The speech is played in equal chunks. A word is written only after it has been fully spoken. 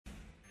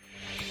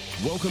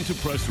Welcome to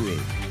Press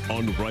Room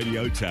on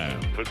Radio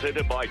Tab.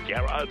 Presented by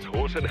Garrard's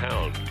Horse and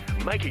Hound,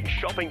 making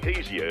shopping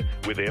easier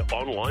with their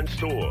online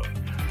store.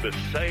 The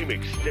same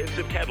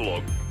extensive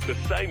catalogue, the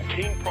same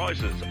keen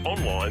prices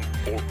online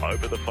or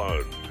over the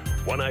phone.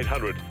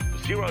 1800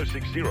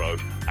 060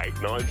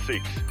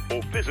 896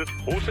 or visit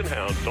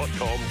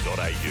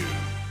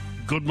horseandhound.com.au.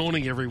 Good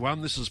morning,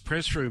 everyone. This is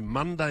Press Room,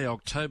 Monday,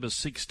 October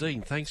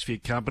 16. Thanks for your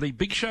company.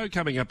 Big show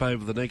coming up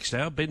over the next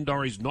hour. Ben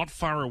Dorry's not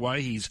far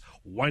away. He's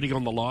waiting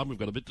on the line. We've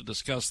got a bit to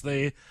discuss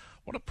there.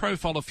 Want to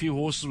profile a few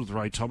horses with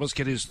Ray Thomas,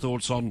 get his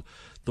thoughts on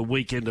the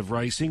weekend of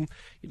racing.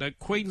 You know,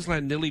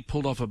 Queensland nearly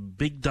pulled off a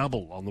big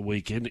double on the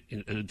weekend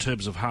in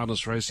terms of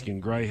harness racing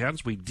and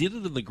greyhounds. We did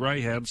it in the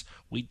greyhounds.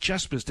 We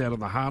just missed out on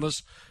the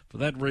harness. For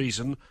that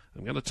reason,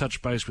 I'm going to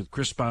touch base with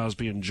Chris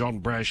Barsby and John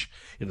Brash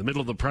in the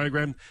middle of the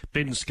program.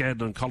 Ben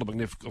Scadden and Colin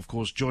McNiff, of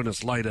course, join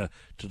us later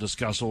to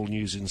discuss all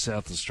news in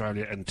South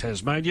Australia and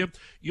Tasmania.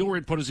 Your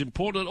input is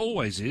important, it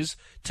always is.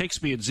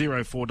 Text me at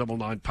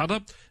 0499 punter,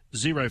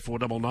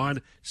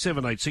 0499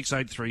 786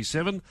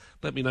 837.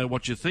 Let me know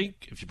what you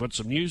think. If you've got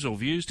some news or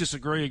views,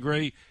 disagree,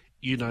 agree,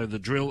 you know the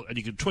drill. And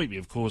you can tweet me,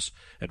 of course,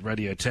 at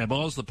Radio Tab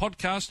Oz. The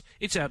podcast,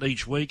 it's out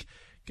each week.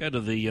 Go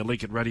to the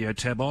link at Radio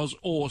Tab Oz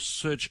or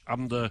search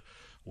under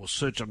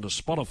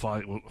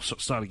Spotify. We'll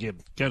start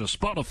again. Go to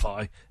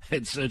Spotify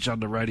and search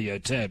under Radio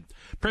Tab.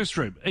 Press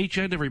Room, each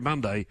and every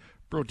Monday,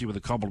 brought to you with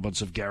the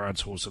compliments of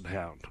Garrard's Horse and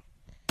Hound.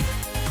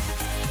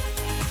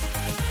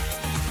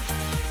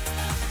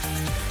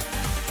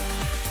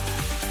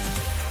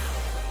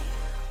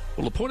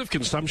 Well, the point of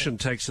consumption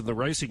tax in the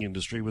racing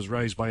industry was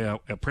raised by our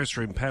Press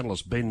Room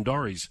panellist, Ben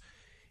Dorries,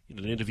 in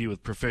an interview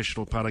with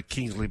professional punter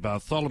Kingsley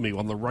Bartholomew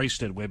on the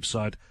RaceNet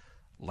website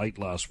late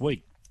last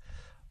week.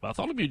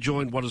 Bartholomew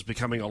joined what is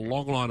becoming a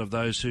long line of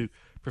those who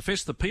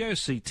profess the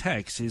POC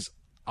tax is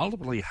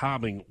ultimately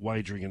harming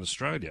wagering in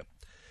Australia.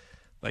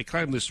 They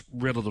claim this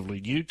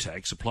relatively new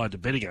tax applied to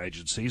betting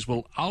agencies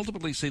will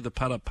ultimately see the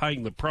punter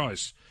paying the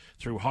price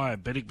through higher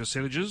betting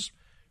percentages,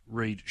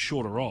 read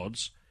shorter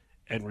odds,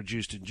 and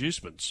reduced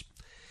inducements.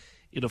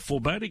 In a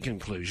foreboding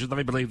conclusion,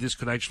 they believe this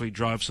could actually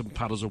drive some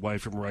punters away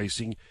from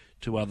racing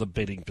to other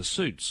betting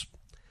pursuits.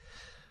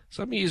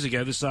 Some years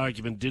ago, this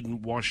argument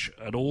didn't wash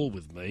at all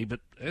with me,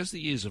 but as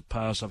the years have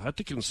passed, I've had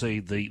to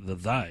concede they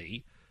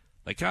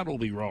can't all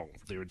be wrong.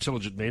 They're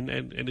intelligent men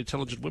and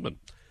intelligent women.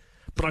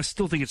 But I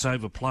still think it's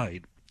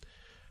overplayed.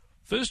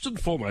 First and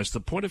foremost, the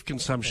point of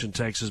consumption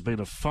tax has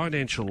been a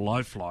financial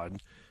lifeline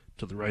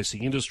to the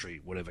racing industry,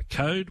 whatever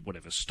code,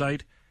 whatever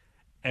state,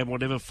 and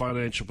whatever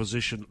financial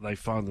position they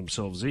find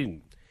themselves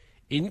in.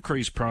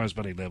 Increased prize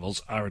money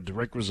levels are a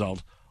direct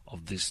result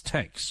of this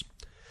tax.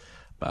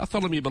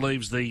 Bartholomew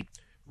believes the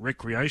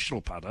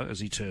recreational punter, as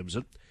he terms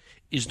it,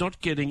 is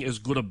not getting as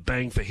good a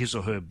bang for his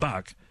or her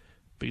buck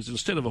because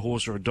instead of a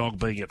horse or a dog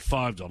being at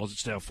 $5,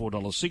 it's now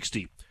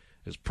 $4.60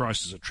 as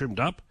prices are trimmed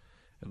up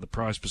and the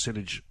price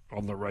percentage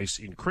on the race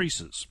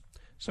increases.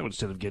 So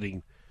instead of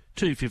getting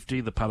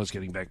 $2.50, the punter's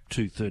getting back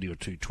 $2.30 or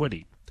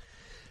 $2.20.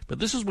 But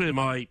this is where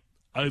my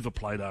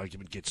overplayed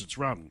argument gets its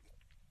run.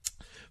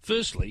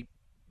 Firstly,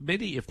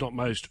 many, if not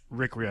most,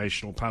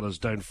 recreational punters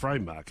don't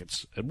frame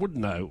markets and wouldn't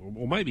know,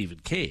 or maybe even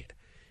care,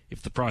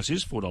 if the price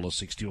is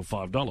 $4.60 or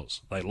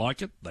 $5. They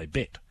like it, they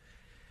bet.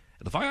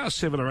 And if I asked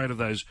 7 or 8 of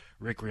those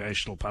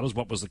recreational punters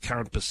what was the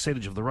current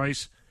percentage of the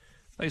race,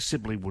 they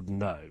simply wouldn't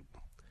know.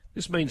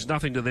 This means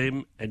nothing to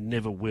them and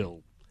never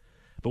will.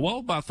 But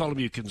while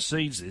Bartholomew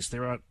concedes this,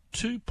 there are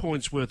 2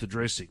 points worth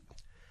addressing.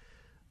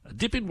 A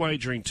dip in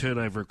wagering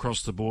turnover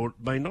across the board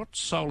may not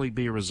solely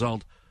be a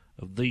result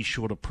of these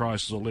shorter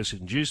prices or less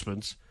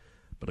inducements,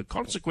 but a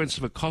consequence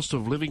of a cost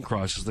of living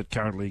crisis that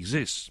currently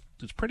exists.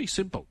 It's pretty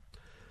simple.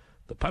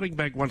 The punting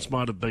bag once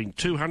might have been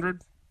 $200,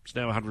 it's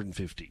now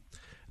 $150.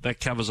 That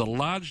covers a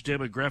large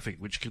demographic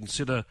which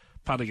consider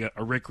punting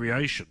a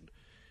recreation,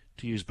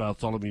 to use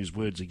Bartholomew's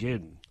words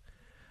again.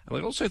 And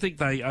I also think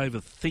they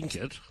overthink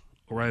it,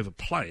 or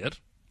overplay it,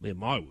 they're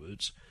my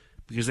words,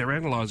 because they're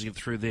analysing it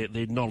through their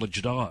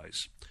knowledged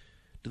eyes.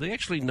 Do they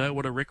actually know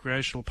what a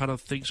recreational punter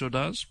thinks or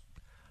does?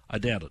 I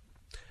doubt it.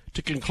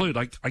 To conclude,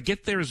 I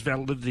get there is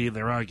validity in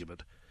their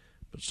argument,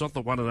 but it's not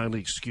the one and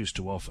only excuse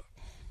to offer.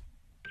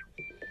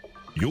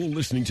 You're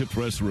listening to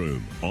Press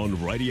Room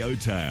on Radio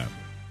Tab.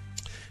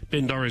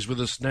 Ben Dorries with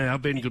us now.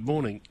 Ben, good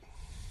morning.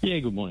 Yeah,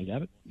 good morning,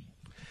 David.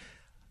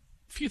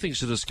 A few things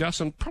to discuss,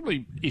 and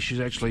probably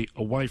issues actually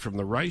away from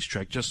the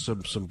racetrack, just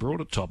some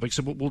broader topics.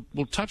 And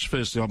we'll touch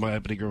firstly on my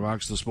opening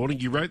remarks this morning.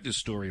 You wrote this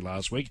story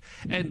last week,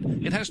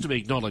 and it has to be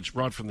acknowledged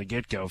right from the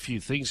get-go a few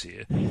things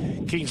here.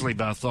 Kingsley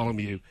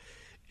Bartholomew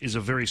is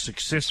a very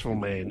successful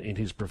man in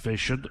his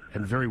profession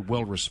and very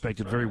well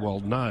respected, very well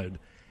known.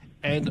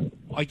 And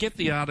I get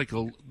the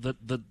article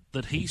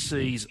that he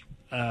sees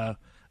a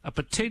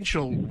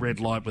potential red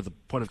light with the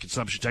point of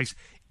consumption tax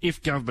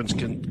if governments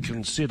can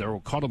consider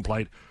or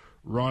contemplate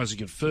rising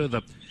it further.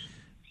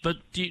 But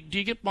do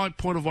you get my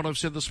point of what I've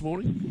said this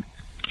morning?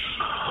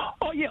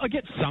 Oh, yeah, I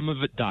get some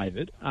of it,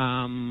 David.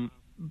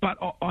 But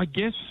I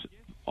guess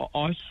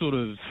I sort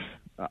of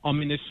I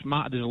mean, there's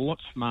a lot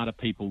smarter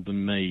people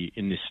than me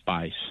in this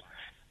space.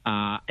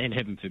 And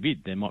heaven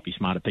forbid, there might be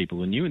smarter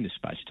people than you in this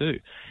space too.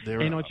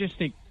 I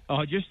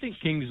just think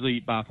Kingsley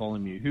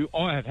Bartholomew, who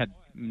I have had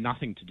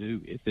nothing to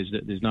do with,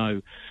 there's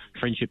no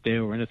friendship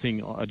there or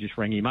anything. I just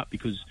rang him up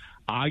because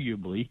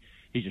arguably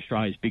he's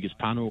Australia's biggest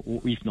punter,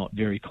 or if not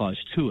very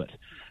close to it,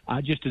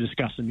 just to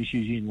discuss some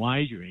issues in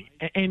wagering.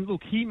 And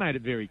look, he made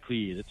it very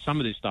clear that some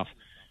of this stuff,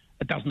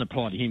 it doesn't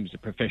apply to him as a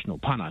professional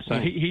punter. So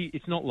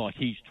it's not like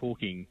he's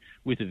talking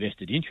with a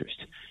vested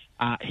interest.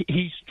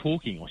 He's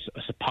talking,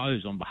 I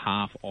suppose, on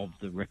behalf of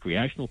the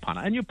recreational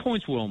punter. And your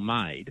point's well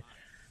made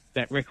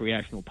that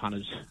recreational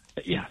punters,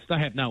 they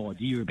have no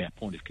idea about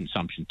point of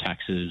consumption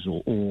taxes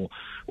or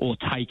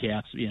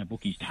takeouts,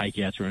 bookies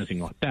takeouts or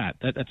anything like that.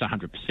 That's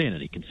 100%,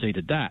 and he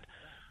conceded that.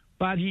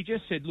 But he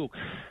just said, look,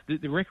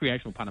 the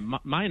recreational punter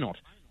may not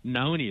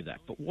know any of that,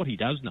 but what he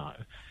does know,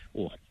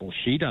 or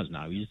she does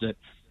know, is that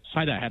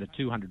say they had a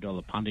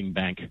 $200 punting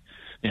bank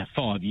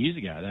 5 years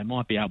ago, they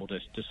might be able to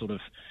sort of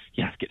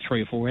get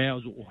 3 or 4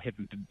 hours, or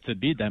heaven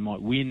forbid they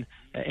might win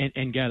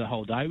and go the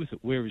whole day with it.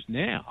 Whereas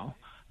now,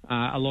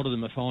 a lot of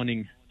them are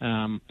finding,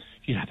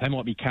 they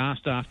might be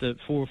cast after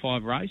 4 or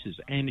 5 races.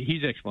 And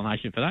his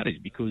explanation for that is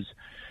because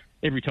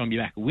every time you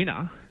back a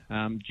winner,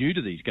 due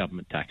to these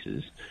government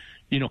taxes,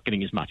 you're not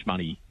getting as much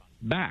money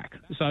back.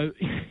 So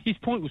his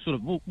point was sort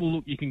of, well,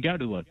 look, you can go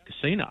to a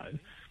casino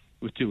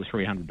with $200 or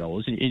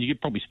 $300 and you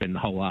could probably spend the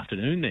whole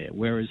afternoon there,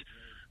 whereas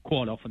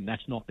quite often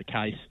that's not the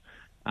case,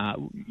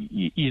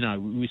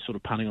 with sort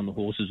of punting on the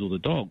horses or the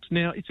dogs.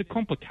 Now, it's a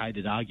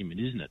complicated argument,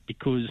 isn't it?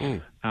 Because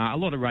a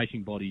lot of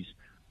racing bodies,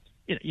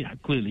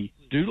 clearly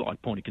do like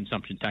point of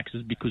consumption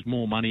taxes because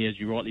more money, as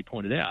you rightly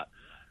pointed out,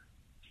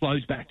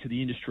 flows back to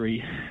the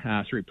industry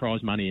through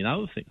prize money and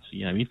other things,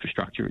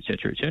 infrastructure, et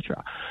cetera, et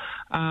cetera.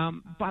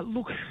 But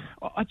look,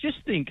 I just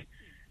think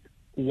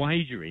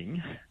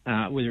wagering,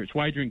 whether it's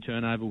wagering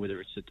turnover,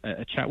 whether it's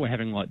a chat we're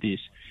having like this,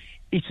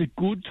 it's a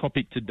good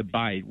topic to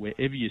debate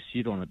wherever you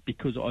sit on it,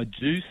 because I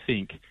do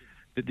think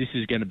that this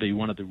is going to be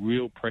one of the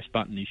real press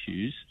button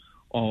issues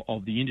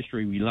of the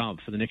industry we love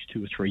for the next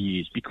 2 or 3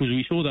 years, because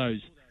we saw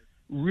those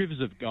rivers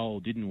of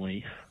gold, didn't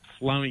we,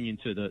 flowing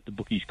into the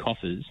bookies'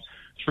 coffers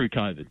through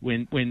COVID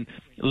when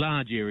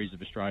large areas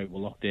of Australia were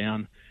locked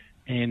down.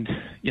 And,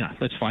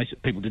 let's face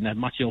it, people didn't have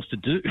much else to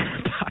do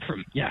apart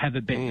from have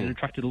a bet and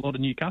attracted a lot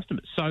of new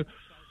customers. So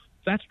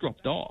that's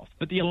dropped off.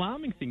 But the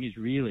alarming thing is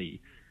really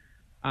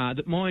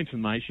that my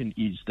information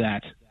is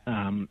that,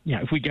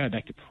 if we go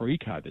back to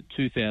pre-COVID,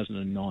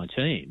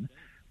 2019,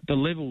 the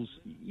levels,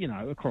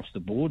 across the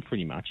board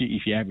pretty much,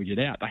 if you average it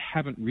out, they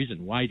haven't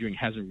risen. Wagering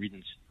hasn't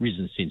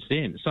risen since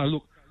then. So,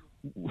 look,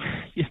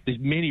 there's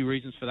many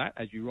reasons for that,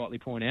 as you rightly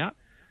point out.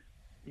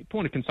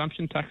 Point of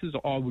consumption taxes,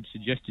 I would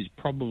suggest, is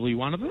probably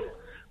one of them.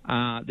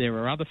 There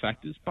are other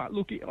factors. But,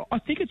 look, I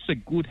think it's a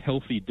good,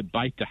 healthy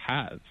debate to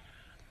have,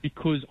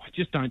 because I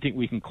just don't think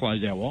we can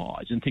close our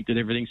eyes and think that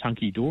everything's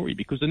hunky-dory,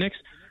 because the next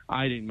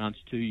 18 months,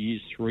 2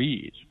 years, 3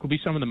 years could be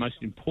some of the most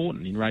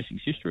important in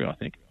racing's history, I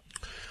think.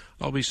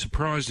 I'll be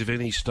surprised if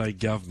any state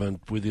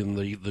government within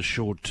the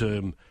short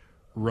term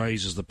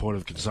raises the point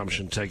of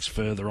consumption tax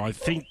further. I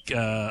think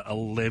a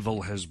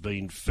level has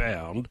been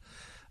found.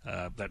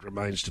 That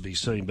remains to be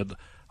seen, but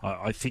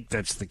I think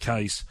that's the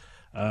case.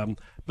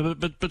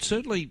 But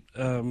certainly,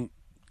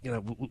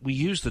 we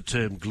use the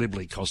term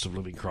glibly, cost of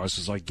living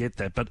crisis. I get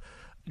that, but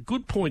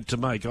good point to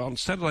make. On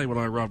Saturday when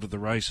I arrived at the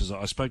races,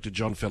 I spoke to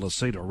John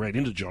Felicita, or ran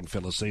into John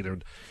Felicita,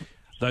 and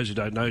those who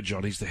don't know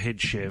John, he's the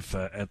head chef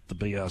at the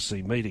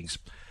BRC meetings.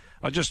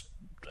 I just,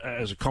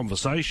 as a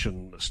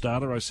conversation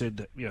starter, I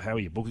said, how are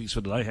your bookings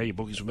for today? How are your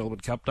bookings for Melbourne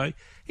Cup Day?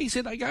 He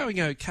said, they're going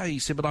okay. He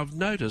said, but I've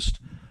noticed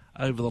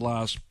over the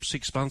last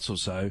 6 months or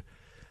so,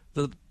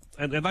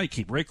 and they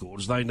keep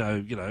records, they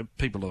know,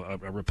 people are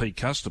repeat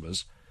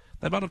customers,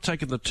 they might have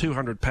taken the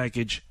 200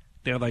 package,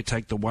 now they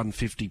take the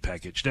 150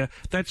 package. Now,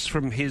 that's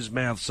from his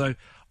mouth, so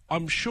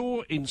I'm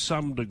sure in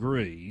some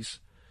degrees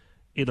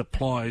it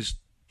applies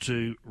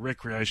to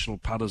recreational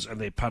punters and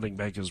their punting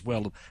bank as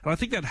well. And I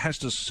think that has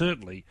to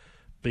certainly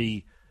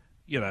be,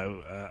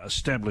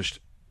 established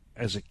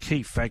as a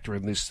key factor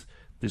in this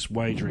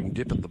wagering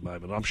dip at the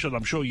moment.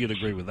 I'm sure you'd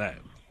agree with that.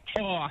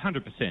 Oh,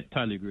 100%.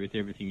 Totally agree with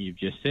everything you've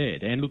just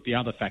said. And look, the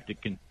other factor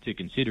to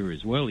consider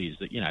as well is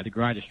that, the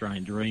great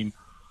Australian dream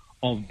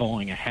of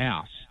buying a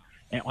house.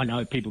 And I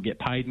know people get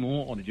paid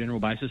more on a general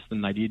basis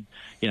than they did,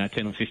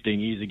 10 or 15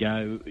 years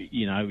ago.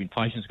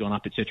 Inflation's gone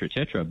up, et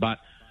cetera, But,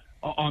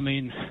 I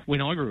mean,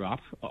 when I grew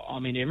up,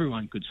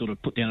 everyone could sort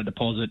of put down a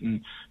deposit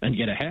and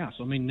get a house.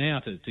 Now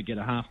to get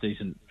a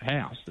half-decent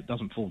house that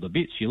doesn't fall to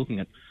bits, you're looking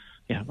at,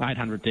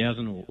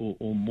 800,000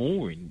 or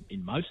more in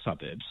most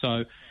suburbs.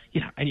 So,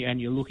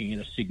 and you're looking at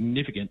a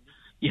significant,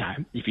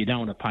 if you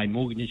don't want to pay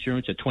mortgage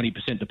insurance at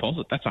 20%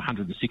 deposit, that's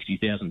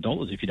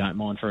 $160,000 if you don't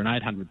mind, for an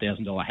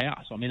 $800,000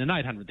 house. An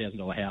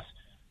 $800,000 house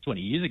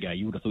 20 years ago,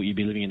 you would have thought you'd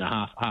be living in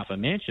a half a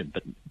mansion,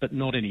 but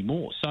not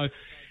anymore. So,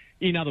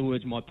 in other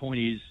words, my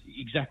point is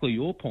exactly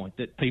your point,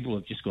 that people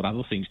have just got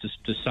other things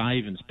to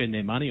save and spend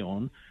their money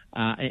on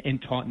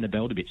and tighten the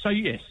belt a bit. So,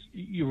 yes,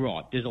 you're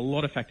right. There's a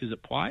lot of factors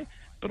at play,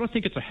 but I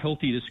think it's a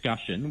healthy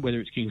discussion, whether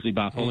it's Kingsley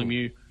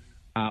Bartholomew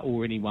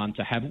or anyone,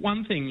 to have.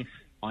 One thing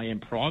I am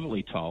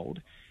privately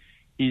told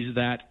is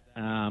that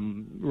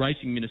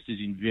racing ministers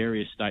in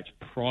various states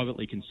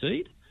privately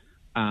concede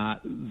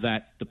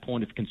that the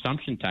point of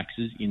consumption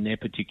taxes in their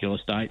particular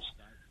states,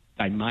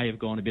 they may have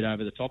gone a bit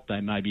over the top,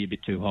 they may be a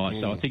bit too high.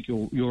 So I think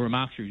your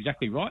remarks are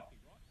exactly right.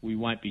 We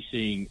won't be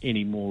seeing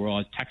any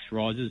more tax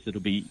rises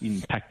that'll be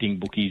impacting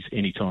bookies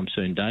anytime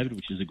soon, David,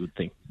 which is a good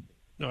thing.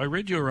 Now, I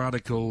read your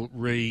article,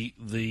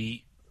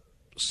 the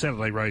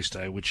Saturday race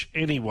day, which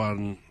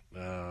anyone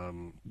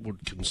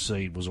would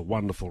concede was a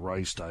wonderful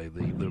race day,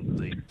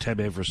 the Tab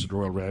Everest at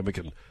Royal Randwick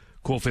and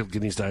Caulfield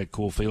Guineas Day at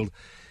Caulfield.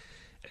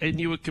 And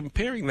you were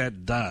comparing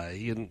that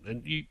day,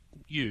 and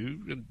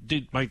you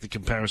did make the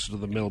comparison to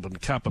the Melbourne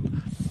Cup.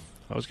 And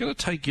I was going to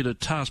take you to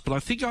task, but I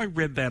think I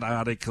read that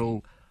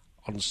article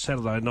on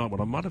Saturday night when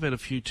I might have had a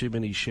few too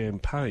many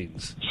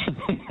champagnes.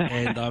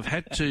 And I've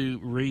had to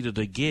read it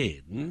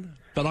again.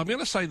 But I'm going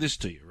to say this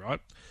to you, right?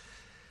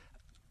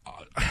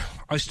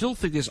 I still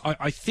think this.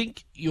 I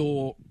think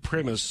your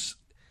premise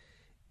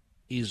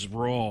is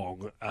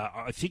wrong.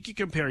 I think you're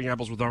comparing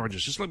apples with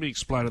oranges. Just let me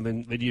explain,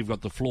 and then you've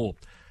got the floor.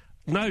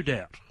 No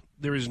doubt,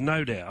 there is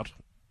no doubt,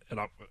 and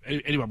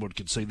anyone would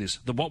concede this,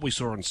 that what we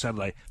saw on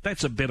Saturday,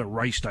 that's a better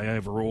race day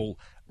overall,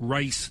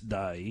 race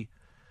day,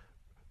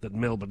 than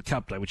Melbourne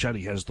Cup Day, which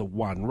only has the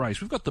one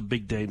race. We've got the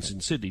big dance in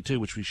Sydney too,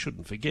 which we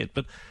shouldn't forget,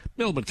 but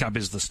Melbourne Cup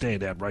is the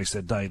standout race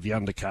that day. The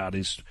undercard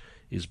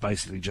is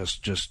basically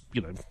just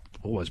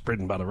always bread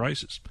and butter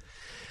races.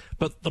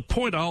 But the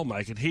point I'll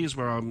make, and here's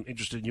where I'm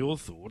interested in your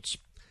thoughts,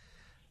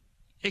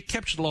 it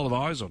captured a lot of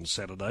eyes on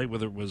Saturday,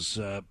 whether it was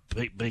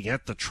being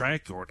at the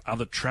track or at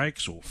other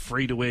tracks or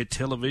free-to-air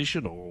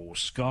television or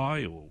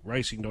Sky or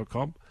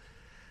Racing.com.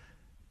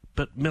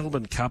 But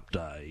Melbourne Cup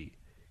Day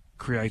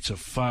creates a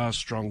far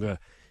stronger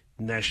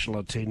national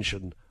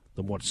attention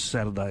than what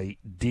Saturday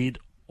did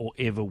or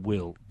ever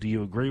will. Do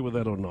you agree with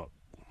that or not?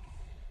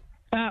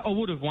 I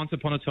would have once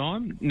upon a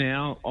time.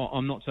 Now,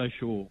 I'm not so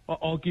sure.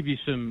 I'll give you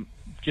some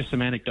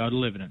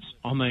anecdotal evidence.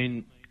 I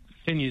mean,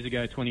 10 years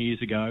ago, 20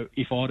 years ago,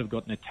 if I'd have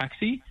gotten a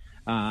taxi,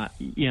 at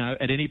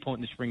any point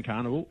in the Spring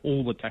Carnival,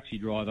 all the taxi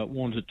driver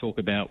wanted to talk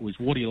about was,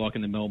 what do you like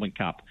in the Melbourne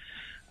Cup?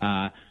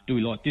 Do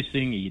we like this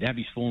thing? He'd have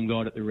his form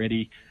guide at the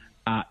ready.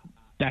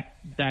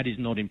 That is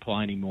not in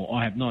play anymore.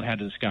 I have not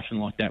had a discussion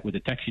like that with a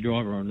taxi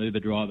driver or an Uber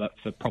driver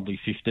for probably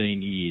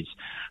 15 years.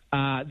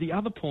 The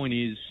other point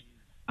is,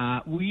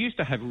 we used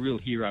to have real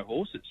hero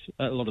horses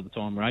a lot of the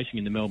time racing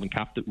in the Melbourne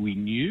Cup that we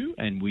knew,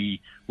 and we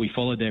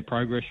followed their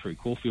progress through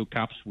Caulfield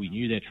Cups. We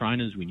knew their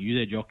trainers, we knew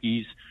their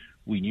jockeys,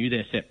 we knew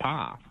their set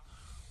path.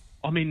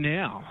 I mean,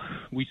 now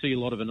we see a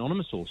lot of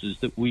anonymous horses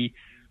that we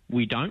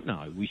don't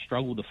know. We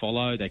struggle to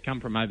follow. They come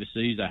from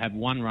overseas. They have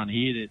one run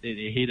here. They're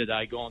here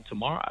today, gone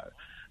tomorrow.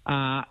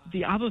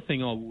 The other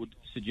thing I would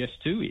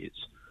suggest too is,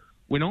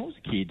 when I was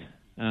a kid,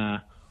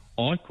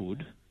 I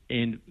could,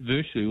 and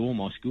virtually all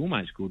my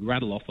schoolmates could,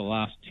 rattle off the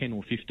last 10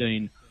 or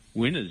 15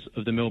 winners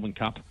of the Melbourne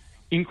Cup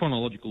in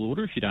chronological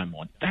order, if you don't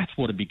mind. That's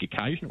what a big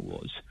occasion it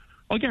was.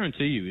 I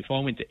guarantee you, if I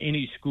went to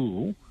any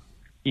school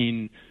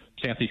in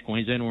Southeast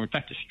Queensland or, in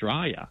fact,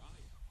 Australia,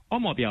 I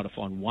might be able to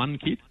find one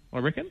kid, I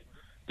reckon,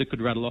 that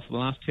could rattle off the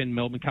last 10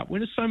 Melbourne Cup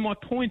winners. So my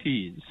point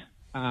is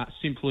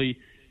simply,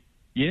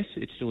 yes,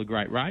 it's still a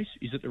great race.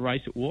 Is it the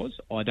race it was?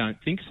 I don't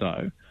think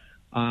so.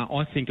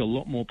 I think a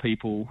lot more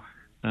people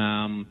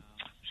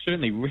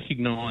certainly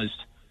recognised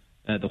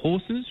the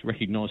horses,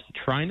 recognised the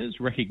trainers,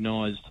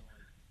 recognised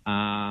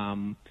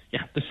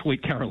the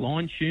Sweet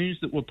Caroline tunes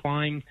that were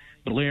playing,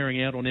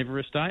 blaring out on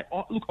Everest Day.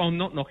 Look, I'm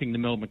not knocking the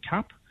Melbourne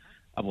Cup.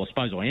 Well, I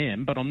suppose I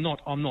am, but I'm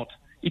not.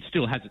 It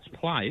still has its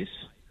place.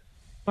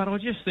 But I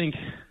just think,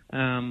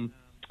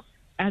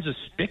 as a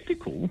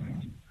spectacle,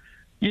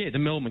 the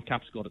Melbourne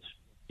Cup's got its,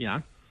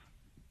 10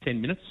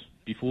 minutes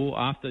before,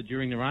 after,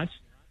 during the race.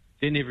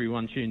 Then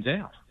everyone tunes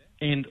out.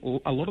 And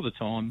a lot of the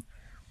time,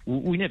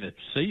 we never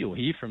see or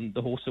hear from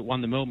the horse that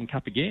won the Melbourne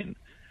Cup again.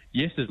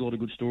 Yes, there's a lot of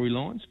good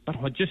storylines, but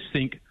I just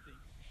think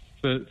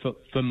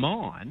for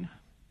mine,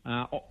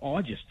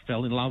 I just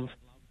fell in love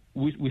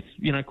with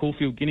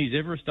Caulfield Guineas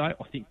Everest Day.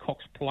 I think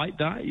Cox Plate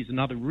Day is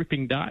another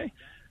ripping day.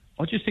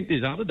 I just think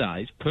there's other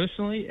days,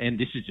 personally, and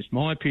this is just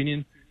my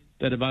opinion,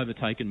 that have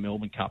overtaken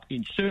Melbourne Cup,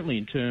 certainly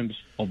in terms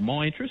of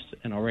my interest,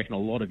 and I reckon a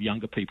lot of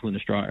younger people in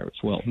Australia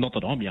as well. Not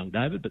that I'm young,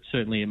 David, but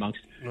certainly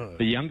amongst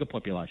the younger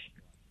population.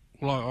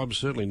 Well, I'm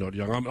certainly not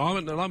young.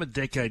 I'm a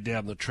decade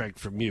down the track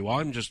from you.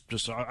 I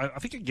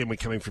think, again, we're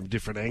coming from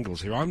different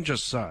angles here. I'm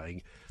just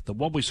saying that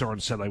what we saw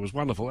on Saturday was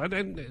wonderful,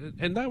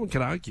 and no one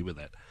can argue with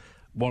that.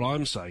 What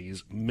I'm saying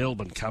is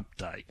Melbourne Cup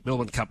Day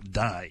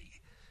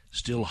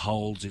still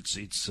holds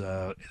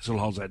still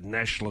holds that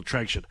national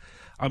attraction.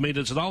 I mean,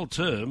 it's an old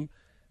term,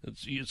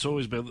 It's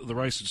always been the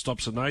race that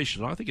stops a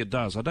nation. I think it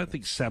does. I don't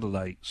think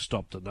Saturday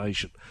stopped a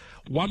nation.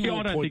 I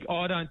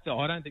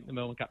don't think the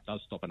Melbourne Cup does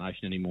stop a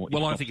nation anymore.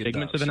 Well, I think it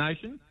segments does. of a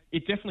nation.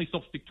 It definitely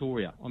stops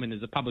Victoria. I mean,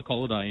 there's a public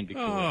holiday in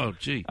Victoria. Oh,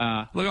 gee.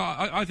 Look,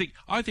 I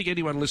think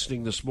anyone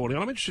listening this morning,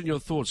 and I'm interested in your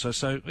thoughts,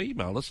 so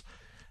email us.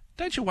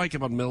 Don't you wake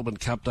up on Melbourne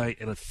Cup Day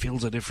and it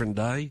feels a different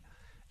day?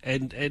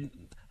 And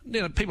you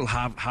know, people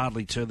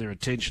hardly turn their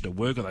attention to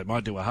work, or they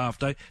might do a half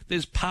day.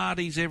 There's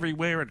parties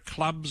everywhere at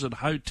clubs and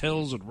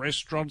hotels and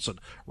restaurants and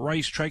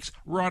racetracks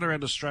right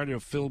around Australia are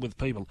filled with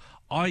people.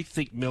 I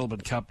think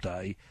Melbourne Cup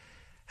Day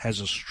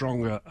has a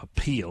stronger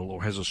appeal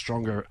or has a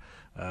stronger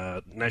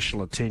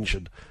national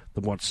attention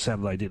than what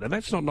Saturday did. And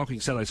that's not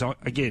knocking Saturday. So,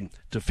 again,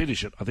 to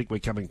finish it, I think we're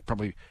coming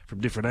probably from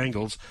different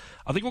angles.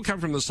 I think we'll come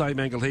from the same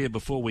angle here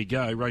before we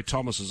go. Ray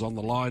Thomas is on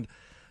the line.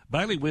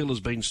 Bailey Wheeler's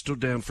been stood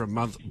down for a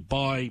month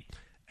by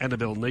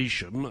Annabelle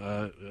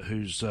Neesham,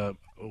 who's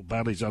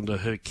Bailey's under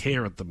her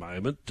care at the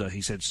moment.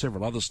 He's had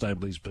several other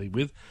stable he's been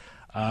with.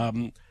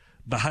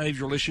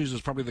 Behavioural issues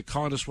is probably the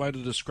kindest way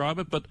to describe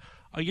it, but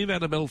I give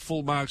Annabelle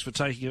full marks for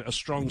taking a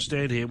strong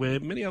stand here where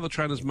many other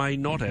trainers may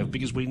not have,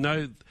 because we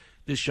know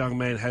this young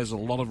man has a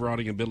lot of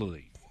riding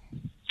ability.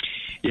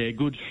 Yeah,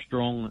 good,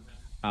 strong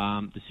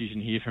decision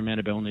here from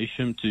Annabelle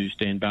Neesham to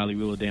stand Bailey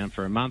Wheeler down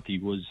for a month. He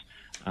was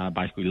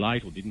basically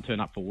late or didn't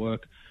turn up for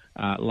work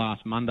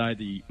last Monday,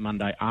 the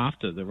Monday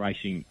after the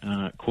Racing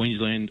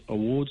Queensland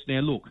Awards. Now,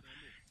 look,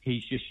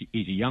 he's a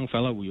young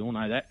fellow. We all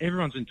know that.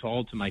 Everyone's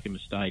entitled to make a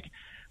mistake,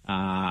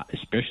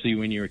 especially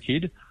when you're a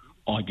kid.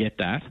 I get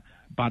that.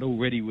 But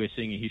already we're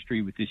seeing a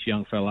history with this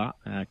young fella.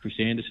 Chris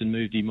Anderson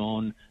moved him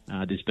on.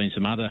 There's been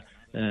some other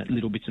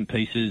little bits and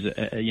pieces,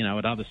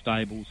 at other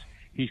stables.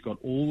 He's got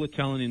all the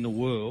talent in the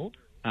world,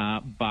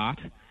 but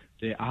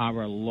there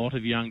are a lot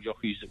of young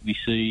jockeys that we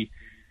see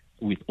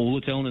with all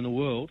the talent in the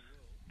world.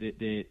 They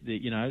hit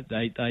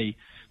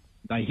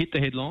the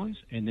headlines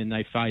and then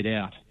they fade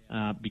out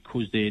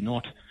because they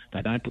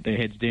don't put their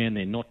heads down.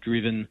 They're not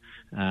driven.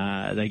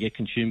 They get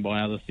consumed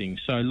by other things.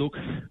 So look,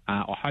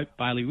 I hope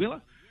Bailey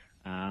Wheeler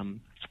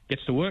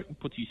gets to work,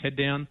 puts his head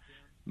down,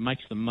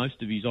 makes the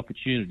most of his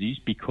opportunities,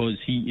 because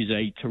he is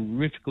a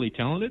terrifically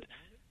talented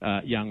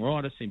young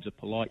rider, seems a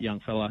polite young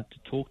fella to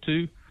talk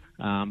to,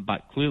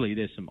 but clearly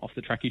there's some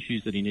off-the-track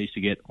issues that he needs to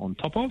get on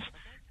top of,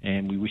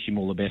 and we wish him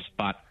all the best.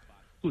 But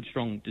good,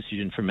 strong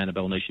decision from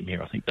Annabelle Neesham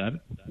here, I think, David.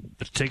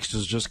 The text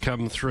has just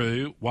come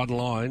through. One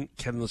line,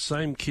 can the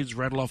same kids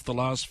rattle off the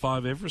last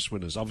 5 Everest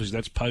winners? Obviously,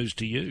 that's posed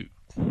to you.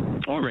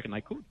 I reckon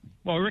they could.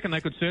 Well, I reckon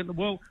they could certainly.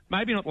 Well,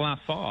 maybe not the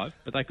last 5,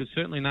 but they could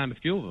certainly name a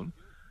few of them.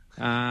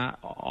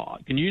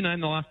 Can you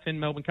name the last 10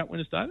 Melbourne Cup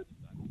winners, David?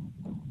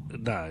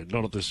 No,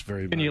 not at this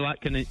very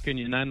moment. Can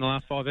you name the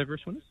last 5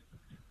 Everest winners?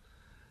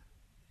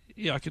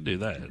 Yeah, I can do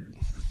that.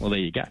 Well, there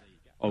you go.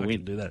 I win.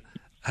 Can do that.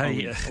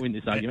 Hey, I'll win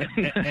this argument.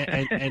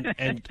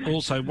 and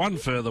also one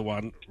further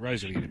one.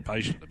 Ray's going to get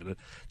impatient in a minute.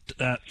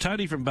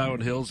 Tony from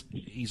Bowen Hills,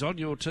 he's on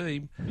your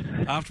team.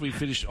 After we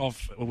finished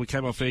off, we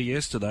came off air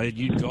yesterday and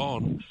you'd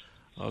gone.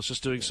 I was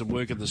just doing some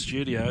work in the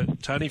studio.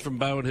 Tony from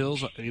Bowen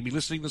Hills, he'll be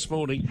listening this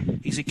morning.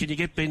 He said, can you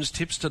get Ben's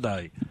tips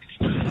today?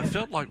 I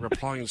felt like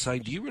replying and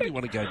saying, do you really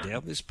want to go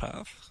down this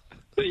path?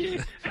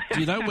 Yeah. Do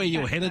you know where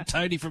you're headed,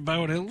 Tony from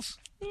Bowen Hills?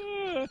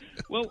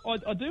 Well,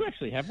 I do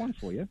actually have one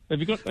for you.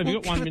 Have you got 1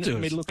 minute for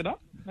me to look it up?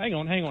 Hang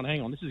on.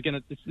 This is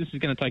gonna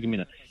take a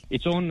minute.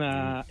 It's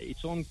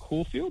on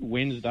Caulfield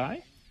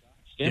Wednesday.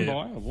 Stand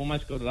by. I've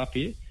almost got it up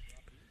here.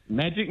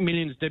 Magic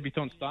Millions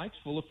Debutant Stakes,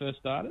 full of first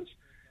starters.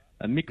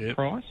 Mick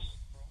Price,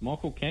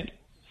 Michael Kent,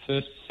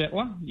 first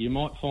settler. You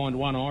might find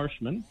one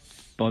Irishman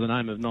by the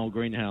name of Noel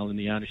Greenhale in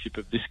the ownership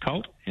of this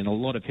colt, and a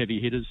lot of heavy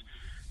hitters.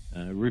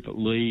 Rupert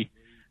Lee,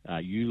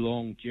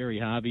 Yulong, Jerry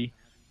Harvey.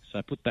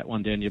 So put that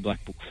one down in your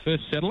black book.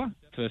 First settler,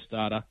 first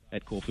starter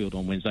at Caulfield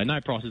on Wednesday. No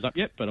prices up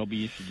yet, but I'll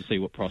be interested to see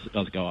what price it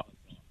does go up.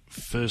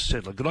 First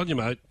settler. Good on you,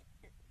 mate.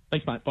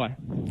 Thanks, mate. Bye.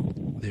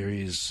 There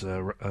he is,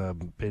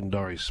 Ben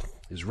Dorries.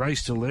 Is Ray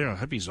still there? I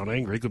hope he's not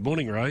angry. Good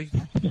morning, Ray.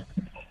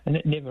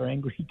 Never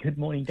angry. Good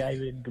morning,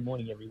 David, and good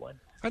morning, everyone.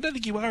 I don't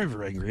think you are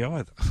ever angry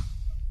either.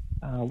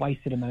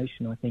 Wasted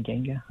emotion, I think,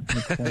 anger.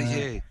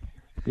 Yeah.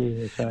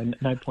 Yeah, so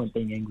no point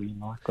being angry in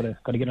life.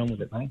 Got to get on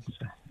with it, mate.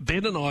 So.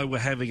 Ben and I were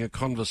having a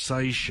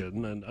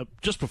conversation, and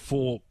just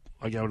before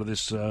I go into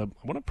this, I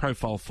want to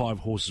profile 5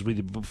 horses with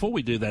you. But before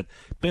we do that,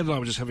 Ben and I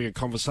were just having a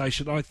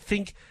conversation. I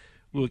think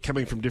we were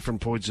coming from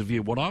different points of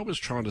view. What I was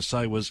trying to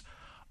say was,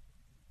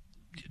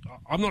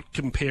 I'm not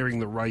comparing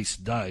the race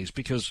days,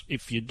 because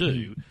if you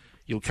do,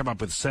 you'll come up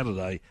with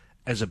Saturday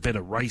as a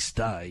better race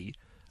day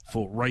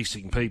for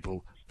racing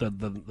people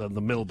than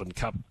the Melbourne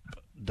Cup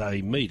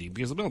Day meeting,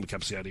 because the Melbourne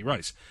Cup's the only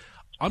race.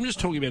 I'm just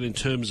talking about in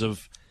terms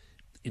of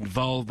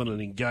involvement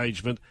and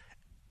engagement,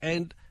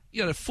 and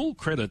full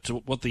credit to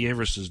what the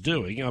Everest is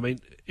doing. I mean,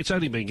 it's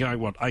only been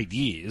going 8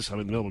 years. I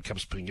mean, the Melbourne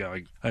Cup's been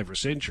going over a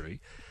century,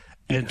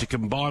 and to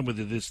combine with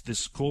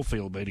this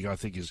Caulfield meeting, I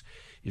think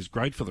is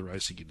great for the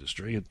racing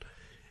industry, and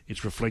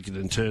it's reflected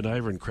in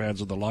turnover and crowds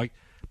and the like.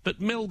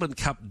 But Melbourne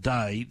Cup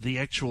Day, the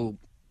actual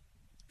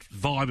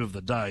vibe of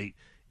the day,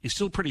 is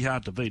still pretty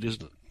hard to beat,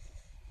 isn't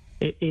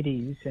it? It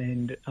is,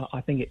 and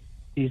I think it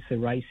is the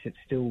race that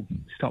still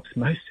stops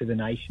most of the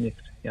nation.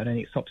 I don't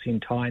think it stops the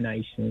entire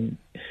nation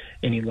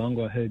any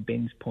longer. I heard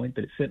Ben's point,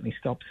 but it certainly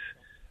stops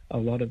a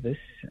lot of us.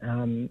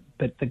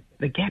 But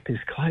the gap is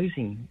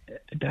closing,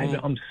 David.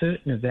 I'm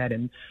certain of that.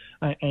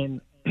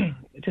 And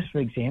just for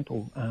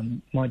example,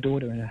 my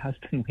daughter and her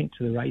husband went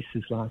to the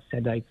races last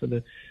Saturday for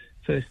the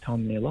first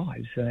time in their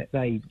lives.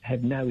 They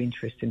have no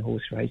interest in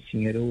horse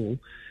racing at all.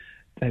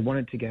 They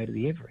wanted to go to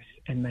the Everest,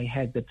 and they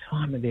had the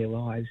time of their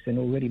lives. And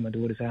already my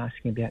daughter's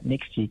asking about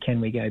next year, can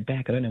we go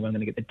back? I don't know when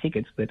I'm going to get the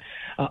tickets, but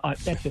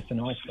that's just an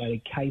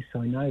isolated case,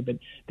 I know. But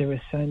there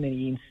are so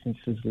many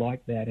instances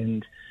like that.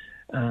 And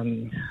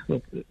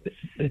look,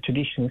 the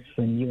traditionalists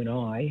and you and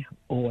I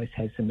always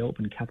has the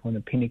Melbourne Cup on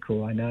the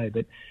pinnacle, I know,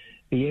 but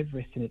the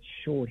Everest in its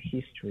short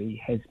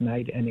history has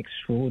made an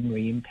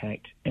extraordinary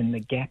impact, and the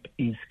gap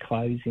is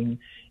closing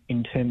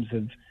in terms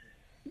of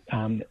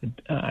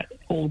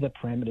all the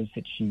parameters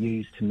that you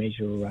use to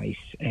measure a race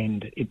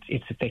and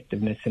its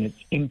effectiveness and its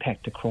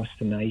impact across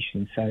the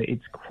nation. So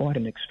it's quite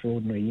an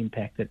extraordinary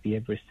impact that the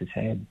Everest has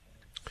had.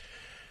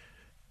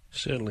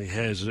 Certainly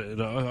has.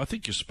 I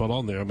think you're spot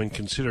on there. I mean,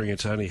 considering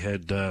it's only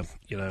had,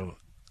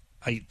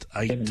 eight.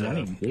 7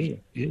 names, yeah,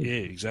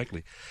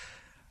 exactly.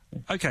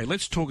 Okay,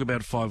 let's talk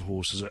about 5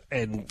 horses,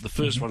 and the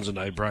first one's a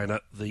no-brainer,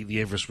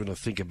 the Everest winner,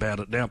 Think About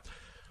It. Now,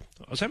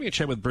 I was having a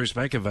chat with Bruce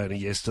McAvaney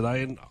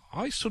yesterday, and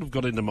I sort of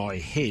got into my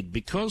head,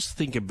 because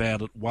Think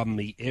About It won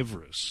the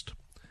Everest,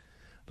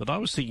 that I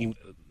was thinking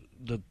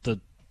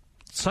that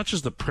such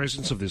as the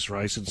presence of this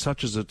race and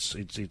such as its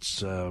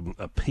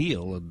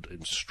appeal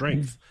and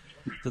strength,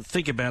 that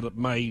Think About It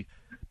may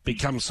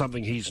become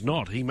something he's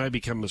not. He may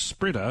become a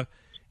sprinter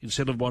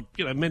instead of what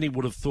many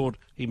would have thought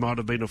he might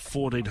have been a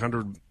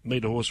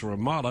 1,400-metre horse or a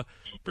miler.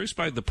 Bruce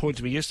made the point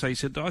to me yesterday. He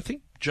said, I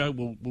think Joe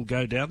will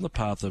go down the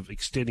path of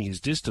extending his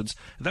distance.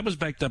 And that was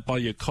backed up by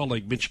your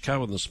colleague Mitch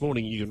Cohen this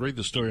morning. You can read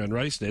the story on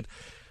RaceNet.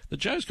 That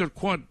Joe's got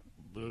quite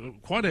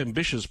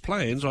ambitious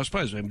plans. I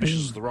suppose ambitious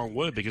is the wrong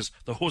word because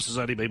the horse has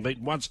only been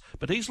beaten once.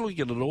 But he's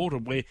looking at an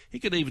autumn where he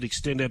could even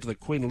extend out to the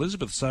Queen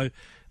Elizabeth. So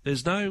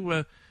there's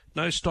no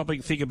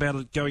stopping Think About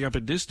It going up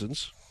in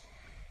distance.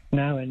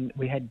 No, and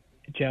we had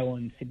Joe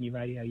on Sydney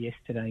Radio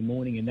yesterday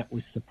morning, and that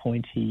was the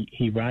point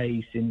he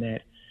raised, in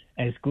that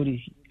as good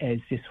as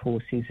this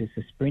horse is as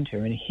a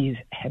sprinter, and he's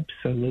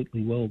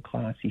absolutely world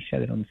class. He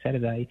showed it on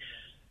Saturday.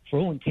 For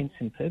all intents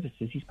and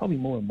purposes, he's probably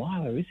more a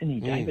miler, isn't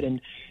he, David?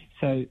 And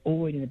so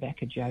always in the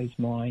back of Joe's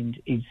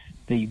mind is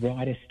the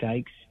Ryder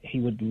Stakes. He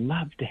would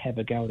love to have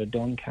a go at a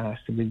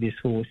Doncaster with this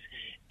horse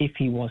if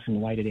he wasn't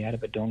weighted out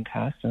of a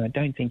Doncaster, and I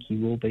don't think he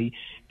will be,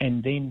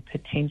 and then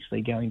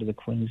potentially going to the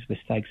Queen Elizabeth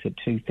Stakes at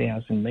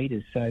 2,000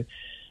 metres. So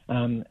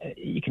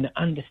you can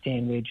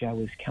understand where Joe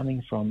is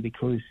coming from,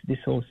 because this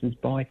horse is,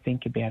 by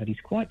Think About It,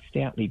 he's quite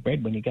stoutly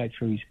bred when you go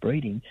through his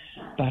breeding,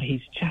 but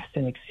he's just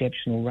an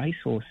exceptional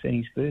racehorse, and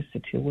his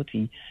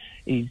versatility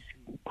is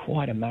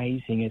quite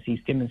amazing, as he's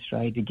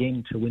demonstrated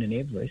again to win an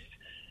Everest.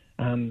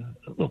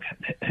 Look,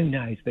 who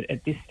knows, but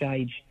at this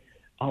stage,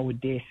 I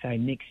would dare say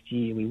next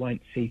year we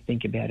won't see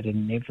Think About It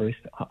in Everest.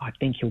 I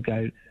think he'll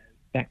go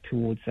back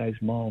towards those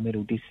mile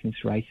middle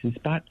distance races.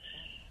 But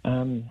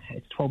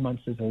it's 12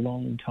 months is a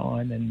long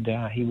time, and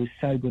he was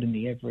so good in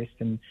the Everest,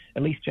 and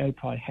at least Joe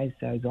Pride has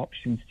those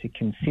options to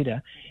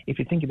consider. If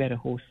you think about a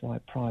horse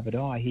like Private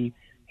Eye,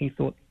 he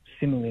thought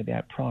similarly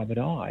about Private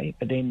Eye,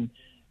 but then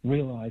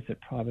realised that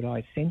Private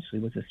Eye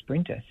essentially was a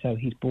sprinter. So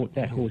he's brought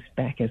that horse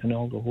back as an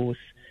older horse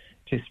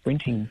to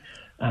sprinting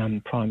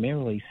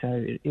primarily.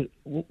 So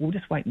we'll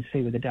just wait and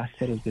see where the dust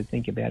settles to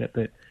Think About It.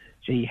 But,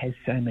 gee, he has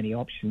so many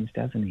options,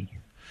 doesn't he?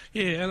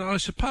 Yeah, and I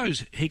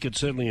suppose he could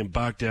certainly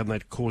embark down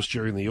that course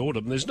during the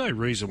autumn. There's no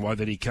reason why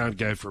that he can't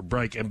go for a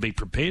break and be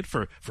prepared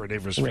for an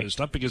Everest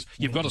first up, because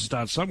you've got to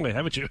start somewhere,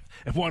 haven't you?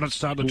 And why not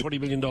start a $20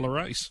 million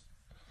race?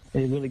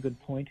 A really good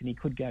point, and he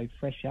could go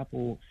fresh up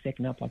or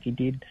second up like he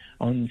did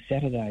on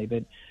Saturday.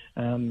 But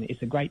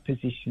it's a great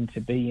position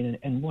to be in,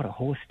 and what a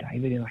horse,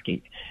 David. Like,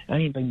 he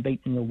only been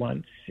beaten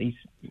once. He's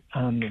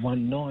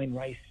won 9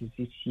 races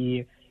this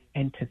year,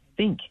 and to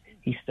think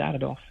he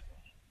started off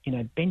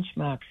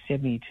benchmark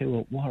 72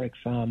 at Warwick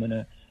Farm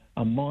in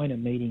a minor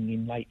meeting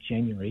in late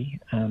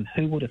January.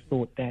 Who would have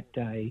thought that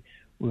day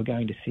we were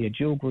going to see a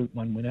dual Group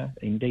 1 winner,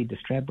 indeed the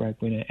Stradbroke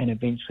winner, and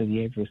eventually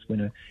the Everest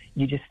winner?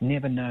 You just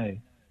never know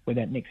where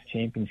that next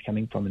champion's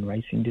coming from in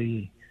racing, do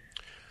you?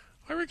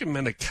 I reckon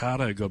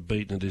Manicato got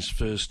beaten at his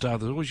first start.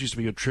 There always used to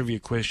be a trivia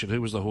question,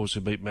 who was the horse who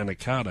beat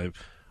Manicato?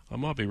 I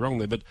might be wrong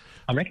there, but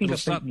I reckon he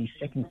got beaten in his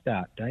second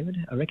start, David.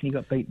 I reckon he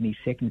got beaten in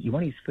his second. He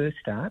won his first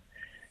start,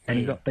 and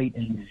he got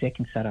beaten in his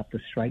second start up the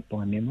straight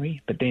by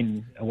memory, but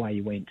then away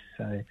he went.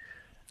 So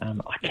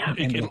I can't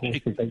remember the horse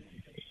that beat.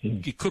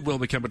 It could well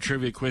become a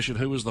trivia question,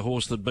 who was the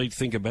horse that beat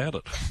Think About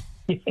It?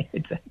 Yeah,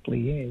 exactly,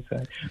 yeah.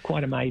 So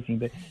quite amazing.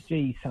 But,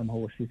 gee, some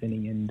horse, isn't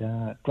he?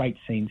 And great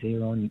scenes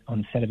here on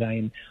Saturday.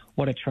 And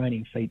what a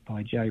training feat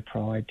by Joe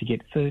Pride to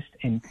get first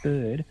and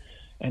third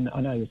and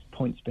I know this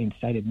point's been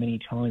stated many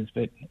times,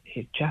 but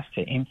just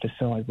to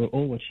emphasise, we're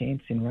all a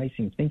chance in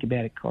racing. Think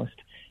about it, cost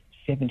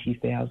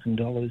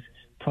 $70,000,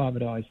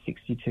 privatised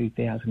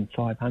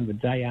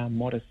 $62,500. They are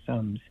modest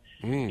sums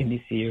in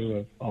this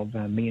era of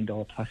 $1 million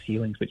plus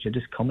yearlings, which are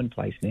just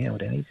commonplace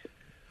nowadays.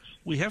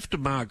 We have to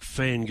mark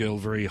Fangirl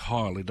very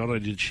highly. Not only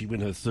did she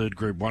win her third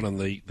Group 1 on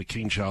the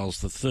King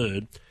Charles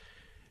III,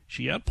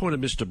 she outpointed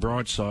Mr.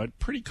 Brightside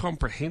pretty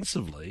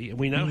comprehensively, and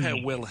we know how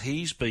well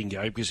he's been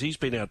going because he's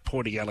been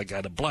outpointing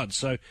Alligator Blood.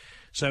 So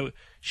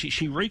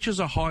she reaches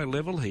a high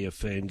level here,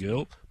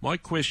 Fangirl. My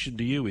question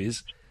to you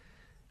is,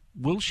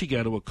 will she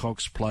go to a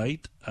Cox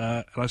Plate?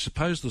 And I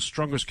suppose the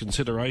strongest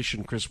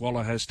consideration Chris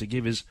Waller has to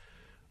give is,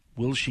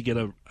 will she get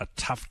a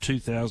tough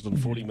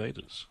 2,040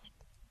 metres?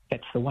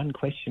 That's the one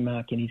question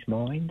mark in his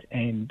mind,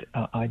 and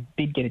I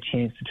did get a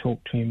chance to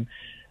talk to him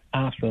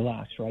after the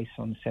last race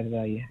on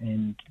Saturday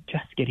and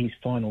just get his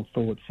final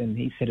thoughts, and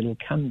he said it'll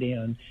come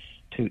down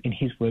to, in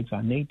his words,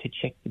 I need to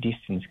check the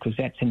distance, because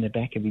that's in the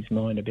back of his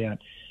mind about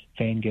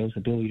Fangirl's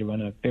ability to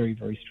run a very,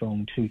 very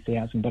strong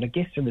 2,000. But I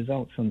guess the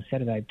results on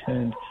Saturday have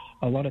turned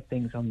a lot of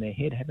things on their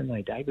head, haven't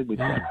they, David? We've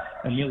got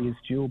Amelia's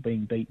Jewel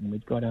being beaten.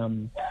 We've got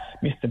Mr.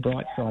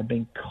 Brightside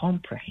being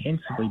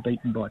comprehensively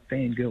beaten by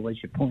Fangirl,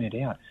 as you pointed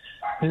out.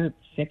 Her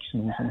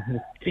sectionals and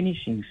her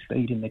finishing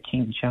speed in the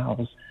King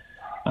Charles.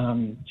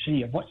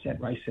 I've watched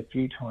that race a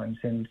few times,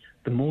 and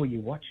the more you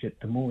watch it,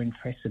 the more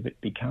impressive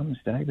it becomes,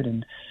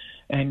 David.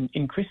 And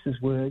in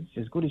Chris's words,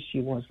 as good as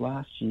she was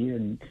last year,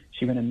 and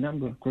she ran a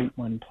number of Group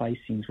 1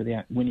 placings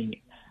without winning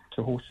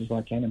to horses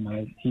like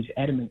Animo, he's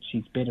adamant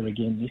she's better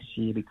again this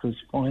year because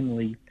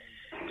finally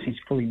she's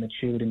fully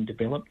matured and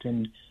developed,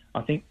 and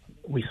I think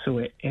we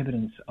saw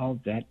evidence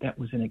of that. That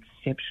was an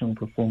exceptional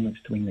performance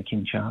to win the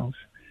King Charles.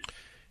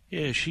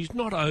 Yeah, she's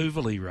not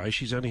overly raced.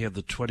 She's only had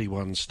the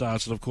 21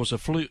 starts, and of course a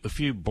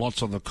few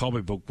blots on the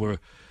copy book were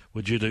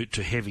due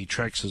to heavy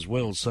tracks as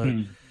well.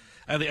 So,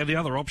 and the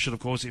other option, of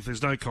course, if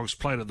there's no Cox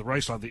Plate at the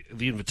race, like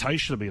the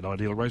Invitation would be an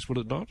ideal race, would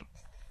it not?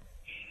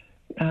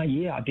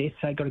 Yeah, I dare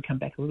say got to come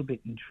back a little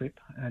bit in trip,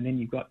 and then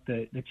you've got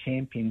the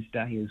Champions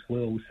Day as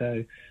well.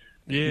 So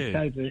it's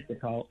so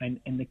versatile, and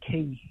the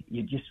key,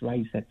 you just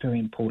raised that very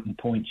important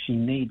point. She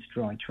needs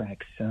dry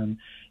tracks.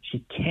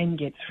 She can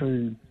get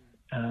through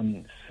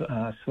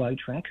slow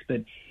tracks,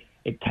 but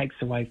it takes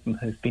away from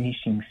her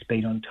finishing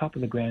speed. On top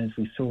of the ground, as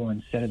we saw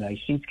on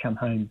Saturday, she's come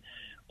home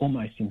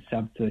almost in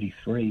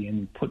sub-33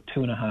 and put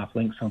 2.5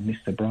 lengths on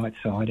Mr.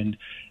 Brightside, and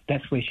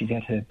that's where she's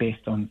at her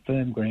best on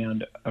firm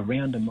ground,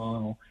 around a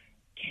mile.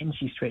 Can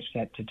she stretch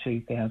that to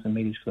 2,000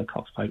 metres for the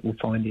Cox Plate? We'll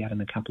find out in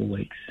a couple of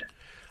weeks.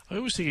 I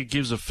always think it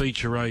gives a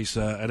feature race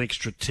an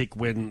extra tick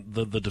when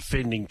the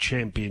defending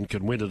champion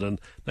can win it,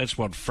 and that's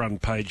what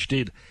Front Page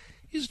did.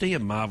 Isn't he a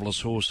marvellous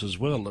horse as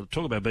well?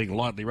 Talk about being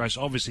lightly raced.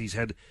 Obviously, he's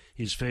had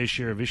his fair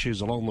share of issues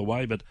along the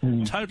way, but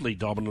totally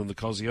dominant in the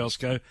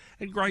Kosciuszko.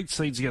 And great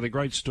seeds. He had a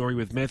great story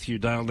with Matthew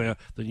Dale, now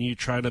the new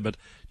trainer, but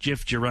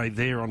Jeff Duray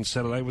there on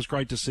Saturday. It was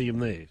great to see him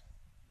there.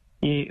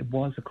 Yeah, it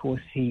was. Of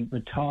course, he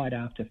retired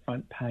after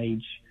Front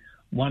Page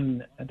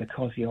won the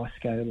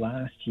Kosciuszko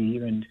last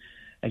year, and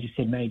as you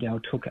said,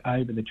 Maydale took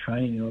over the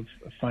training of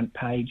Front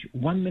Page.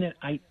 1 minute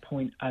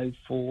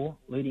 8.04,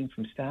 leading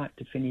from start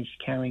to finish,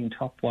 carrying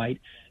top weight,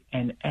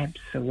 and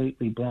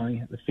absolutely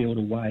blowing the field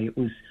away. It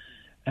was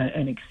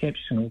an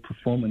exceptional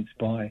performance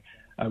by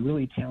a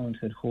really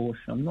talented horse.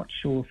 I'm not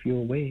sure if you're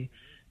aware,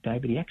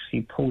 David, he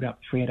actually pulled up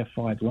 3 out of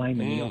 5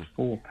 lame in the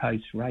off-4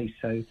 post-race.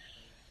 So,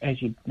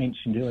 as you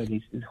mentioned earlier,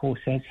 this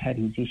horse has had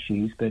his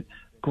issues, but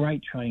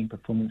great training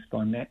performance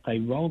by Matt. They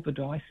rolled the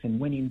dice and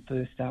went in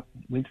first up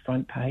with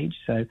Front Page.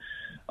 So,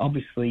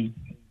 obviously,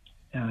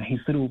 his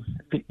little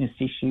fitness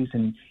issues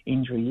and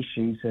injury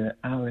issues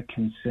are a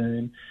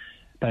concern.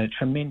 But a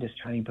tremendous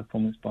training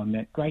performance by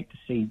Matt. Great to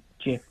see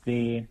Jeff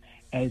there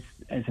as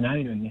an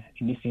owner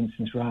in this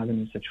instance rather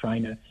than as a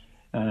trainer,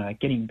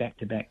 getting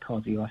back-to-back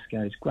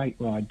Kosciuszkos. Great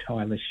ride,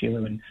 Tyler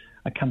Schiller. And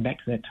I come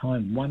back to that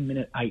time, 1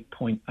 minute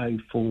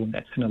 8.04.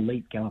 That's an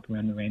elite gallop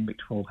around the Randwick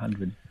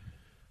 1200.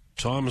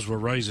 Times were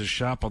razor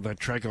sharp on that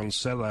track on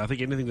Saturday. I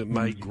think anything that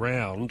made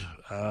ground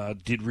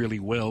did really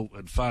well,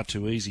 and Far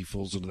Too Easy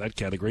falls into that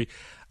category.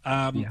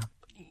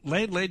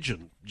 Land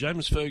Legend,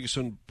 James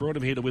Ferguson brought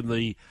him here to win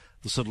the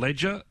St.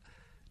 Ledger,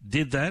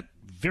 did that.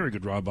 Very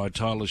good ride by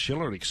Tyler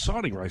Schiller. An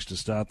exciting race to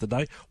start the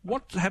day.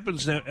 What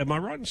happens now? Am I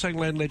right in saying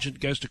Land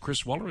Legend goes to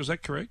Chris Waller? Is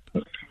that correct?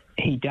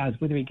 He does.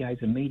 Whether he goes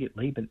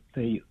immediately, but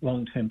the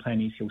long-term plan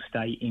is he'll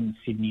stay in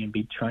Sydney and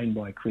be trained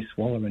by Chris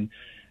Waller.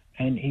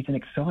 And he's an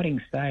exciting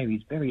stayer.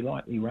 He's very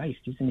lightly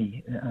raced, isn't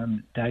he,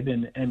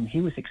 David? And he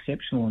was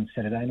exceptional on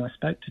Saturday. And I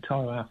spoke to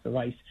Tyler after the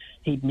race.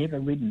 He'd never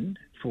ridden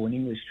for an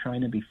English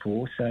trainer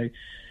before, so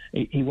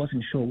he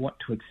wasn't sure what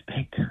to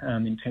expect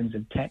in terms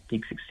of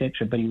tactics,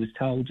 etc. But he was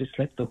told just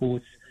let the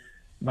horse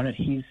run at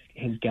his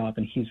gallop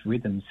and his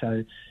rhythm.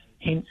 So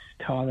hence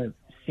Tyler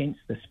sensed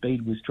the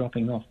speed was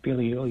dropping off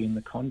fairly early in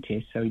the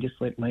contest, so he just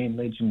let Land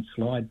Legend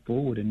slide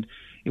forward. And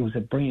it was a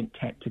brilliant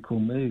tactical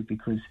move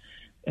because,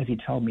 as he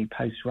told me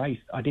post-race,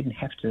 I didn't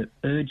have to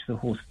urge the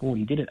horse forward.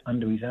 He did it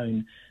under his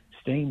own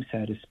steam,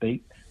 so to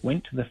speak,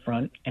 went to the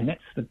front, and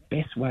that's the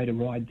best way to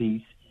ride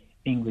these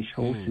English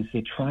horses.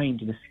 They're trained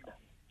to just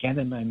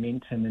gather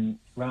momentum, and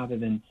rather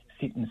than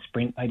sit and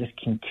sprint, they just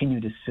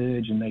continue to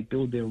surge and they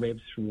build their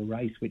revs through the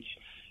race, which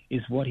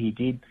is what he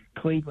did.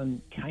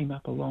 Cleveland came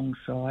up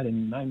alongside,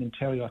 and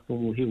momentarily I thought,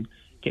 well, he'll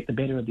get the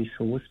better of this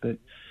horse, but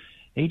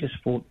he just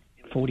fought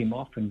him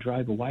off and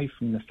drove away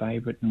from the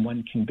favourite and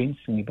won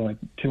convincingly by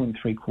 2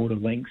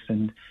 3/4 lengths.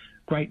 And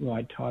great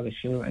ride, Tyler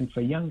Schiller. And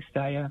for young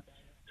stayer,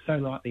 so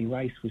lightly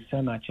raced with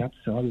so much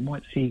upside, we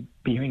might be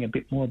hearing a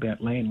bit more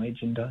about Land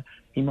Legend.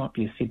 He might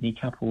be a Sydney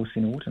Cup horse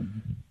in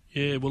autumn.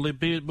 Yeah, will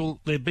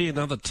there be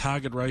another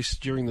target race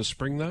during the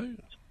spring, though?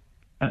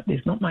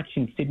 There's not much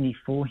in Sydney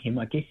for him.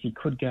 I guess he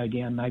could go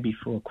down maybe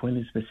for a Queen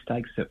Elizabeth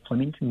Stakes at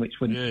Flemington, which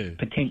would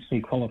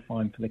potentially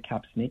qualify him for the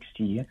Cups next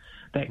year.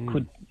 That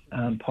could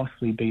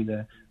possibly be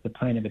the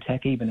plan of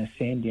attack, even a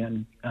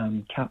Sandown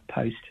Cup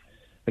post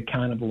the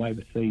Carnival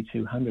over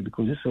 3,200,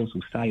 because this horse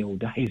will stay all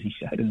day, as he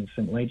showed in the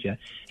St Ledger.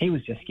 He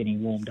was just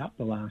getting warmed up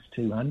the last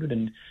 200,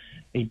 and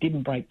he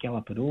didn't break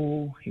gallop at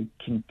all. He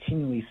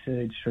continually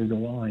surged through the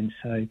line,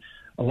 so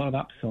a lot of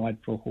upside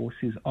for a horse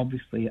who's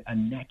obviously a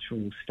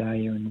natural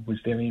stayer and was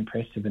very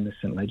impressive in the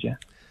St Ledger.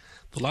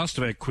 The last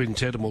of our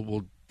quintet, and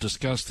we'll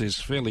discuss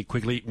this fairly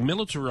quickly.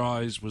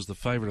 Militarize was the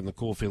favourite in the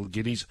Caulfield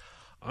Guineas.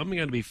 I'm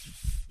going to be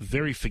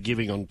very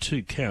forgiving on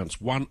 2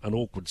 counts. One, an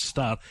awkward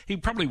start. He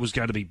probably was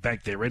going to be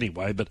back there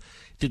anyway, but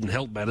it didn't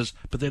help matters.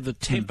 But then the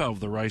tempo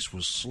of the race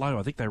was slow.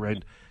 I think they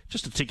ran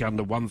just a tick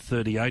under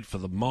 1:38 for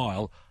the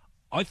mile.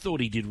 I thought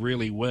he did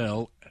really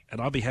well,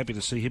 and I'd be happy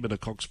to see him in a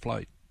Cox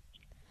Plate.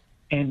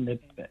 And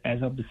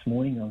as of this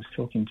morning, I was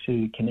talking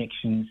to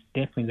Connections,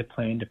 definitely the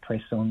plan to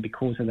press on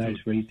because of those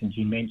reasons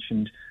you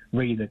mentioned,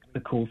 the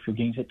Caulfield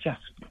Guineas.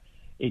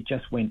 It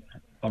just went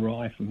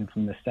awry from him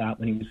from the start.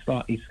 When he was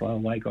slightly slow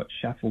away, got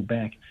shuffled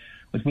back,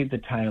 was with the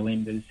tail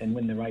enders, and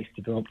when the race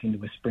developed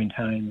into a sprint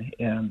home,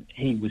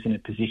 he was in a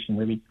position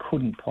where he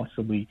couldn't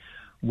possibly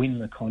win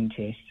the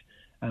contest.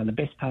 The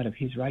best part of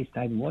his race,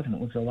 David, wasn't it?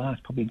 It was the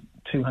last probably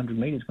 200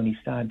 metres when he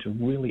started to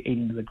really eat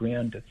into the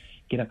ground to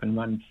get up and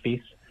run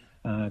fifth.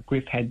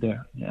 Griff had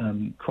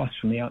the cross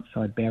from the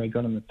outside barrier,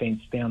 got on the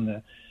fence, found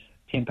the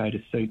tempo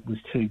to suit, was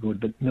too good.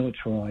 But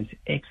Militarize,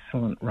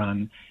 excellent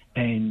run.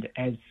 And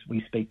as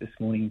we speak this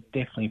morning,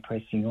 definitely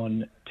pressing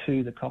on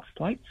to the Cox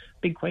Plate.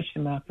 Big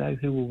question mark, though,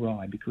 who will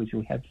ride? Because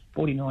you'll have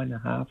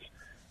 49.5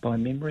 by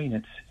memory, and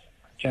it's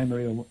Joe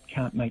Maria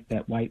can't make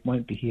that weight,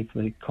 won't be here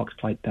for the Cox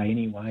Plate day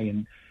anyway.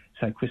 And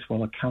so Chris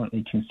Waller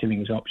currently considering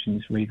his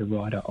options, re the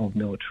rider of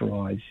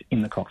Militarize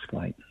in the Cox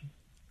Plate.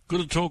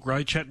 Good to talk,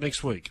 Ray. Chat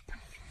next week.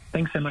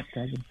 Thanks so much,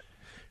 David.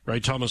 Ray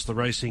Thomas, the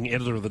racing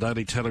editor of the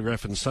Daily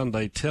Telegraph and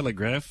Sunday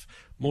Telegraph.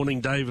 Morning,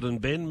 David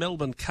and Ben.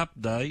 Melbourne Cup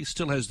Day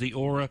still has the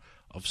aura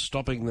of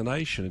stopping the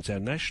nation. It's our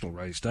national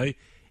race day,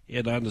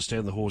 yet I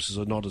understand the horses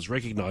are not as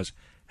recognised.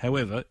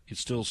 However, it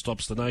still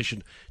stops the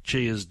nation.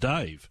 Cheers,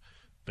 Dave.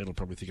 Ben will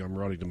probably think I'm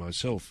writing to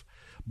myself.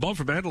 Bob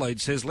from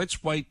Adelaide says,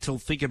 let's wait till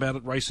Think About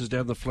It races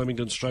down the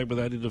Flemington Straight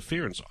without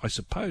interference. I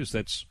suppose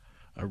that's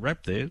a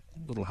wrap there.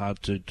 A little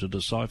hard to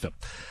decipher.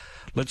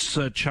 Let's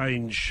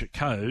change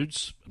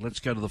codes. Let's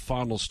go to the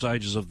final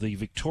stages of the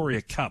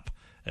Victoria Cup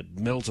at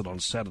Melton on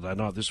Saturday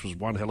night. This was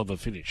one hell of a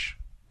finish.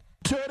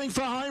 Turning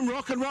for home,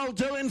 Rock and Roll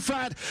Do in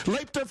front.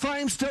 Leap to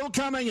Fame still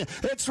coming.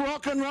 It's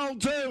Rock and Roll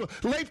Do.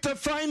 Leap to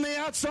Fame the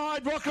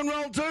outside. Rock and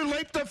Roll Do.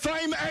 Leap to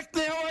Fame. Act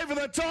Now over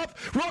the top.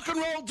 Rock and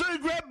Roll Do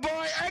grabbed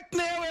by Act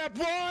Now out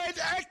wide.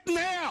 Act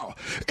Now.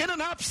 In an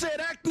upset,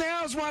 Act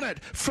Now's won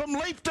it. From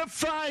Leap to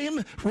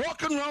Fame,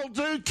 Rock and Roll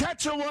Do.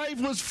 Catch a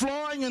Wave was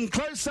flying, and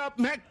close up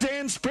Mac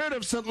Dan, Spirit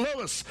of St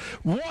Louis.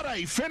 What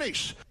a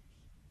finish.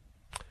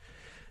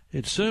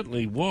 It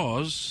certainly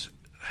was.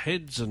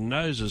 Heads and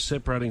noses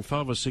separating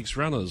 5 or 6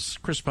 runners.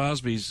 Chris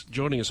Barsby's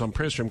joining us on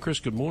Press Room. Chris,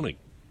 good morning.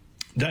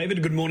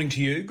 David, good morning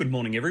to you. Good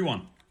morning,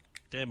 everyone.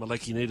 Dan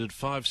Malecki needed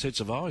 5 sets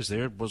of eyes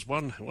there. It was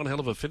one hell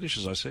of a finish,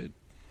 as I said.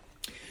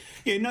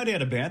 Yeah, no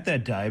doubt about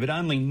that, David.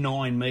 Only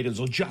 9 metres,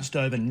 or just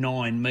over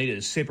 9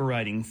 metres,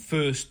 separating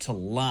first to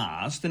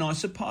last. And I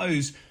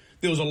suppose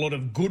there was a lot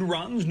of good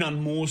runs,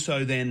 none more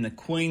so than the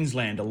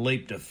Queenslander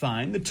Leap to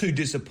Fame. The 2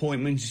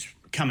 disappointments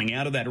coming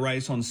out of that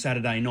race on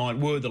Saturday night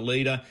were the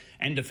leader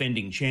and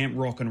defending champ,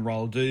 Rock and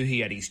Roll Do. He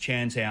had his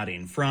chance out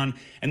in front.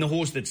 And the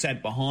horse that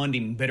sat behind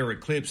him, Better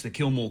Eclipse, the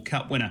Kilmore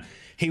Cup winner,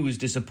 he was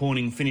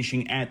disappointing,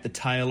 finishing at the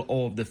tail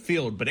of the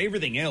field. But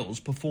everything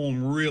else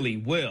performed really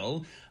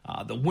well.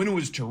 The winner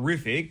was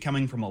terrific,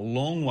 coming from a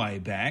long way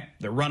back.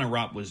 The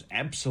runner-up was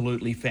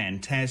absolutely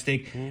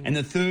fantastic. And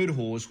the third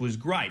horse was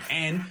great.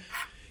 And,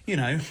 you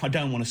know, I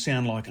don't want to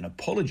sound like an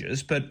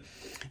apologist, but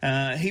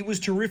he was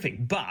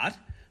terrific. But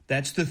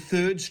that's the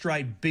 3rd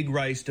straight big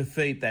race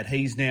defeat that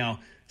he's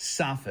now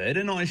suffered,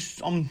 and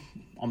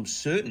I'm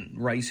certain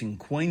Racing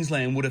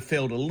Queensland would have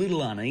felt a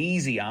little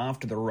uneasy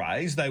after the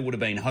race. They would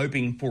have been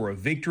hoping for a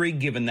victory,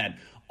 given that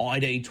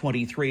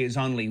ID23 is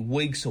only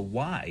weeks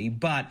away,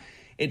 but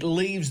it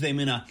leaves them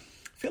in a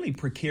fairly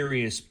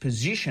precarious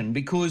position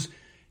because,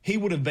 he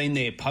would have been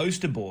their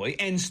poster boy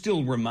and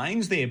still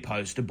remains their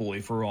poster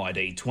boy for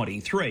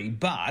ID23.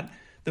 But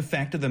the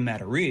fact of the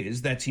matter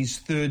is that's his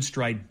third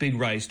straight big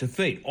race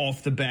defeat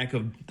off the back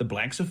of the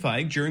Blacks Are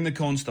Fake during the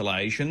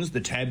Constellations,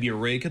 the Tab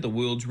Eureka, the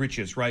world's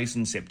richest race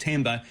in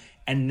September,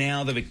 and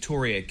now the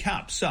Victoria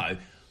Cup. So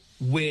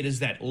where does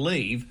that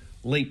leave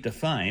Leap to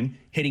Fame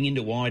heading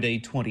into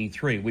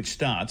ID23, which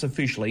starts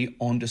officially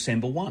on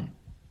December 1?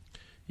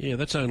 Yeah,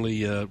 that's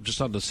only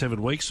just under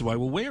 7 weeks away.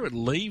 Well, where it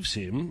leaves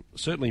him,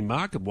 certainly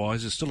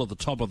market-wise, is still at the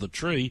top of the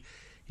tree.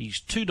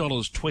 He's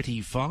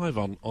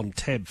 $2.25 on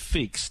Tab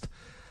Fixed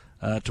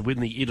to win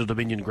the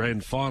Inter-Dominion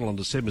Grand Final on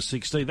December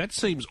 16. That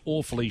seems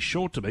awfully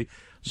short to me.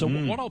 So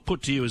what I'll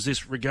put to you is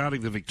this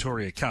regarding the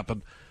Victoria Cup.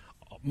 And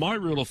my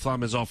rule of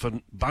thumb is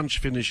often bunch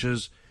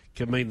finishes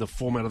can mean the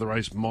format of the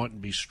race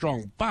mightn't be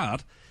strong.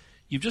 But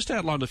you've just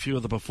outlined a few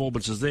of the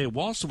performances there.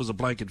 Whilst it was a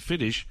blanket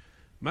finish,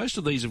 most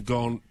of these have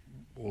gone,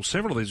 or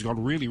several of these have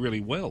gone really,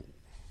 really well.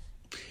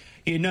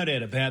 Yeah, no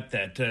doubt about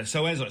that.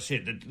 So as I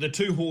said, the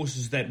two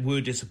horses that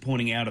were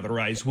disappointing out of the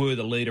race were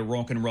the leader,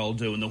 Rock and Roll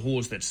Do, and the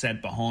horse that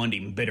sat behind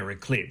him, Better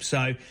Eclipse.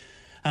 So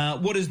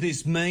what does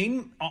this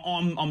mean?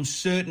 I'm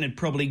certain it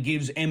probably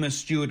gives Emma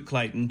Stewart,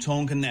 Clayton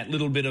Tonkin that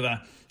little bit of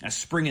a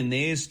spring in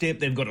their step.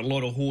 They've got a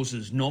lot of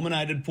horses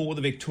nominated for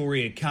the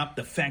Victoria Cup.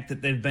 The fact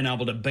that they've been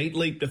able to beat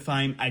Leap to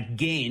Fame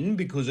again,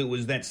 because it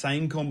was that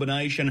same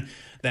combination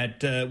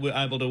that were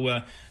able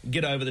to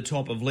get over the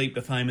top of Leap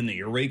to Fame and the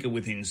Eureka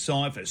within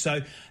Cypher.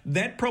 So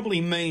that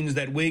probably means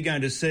that we're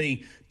going to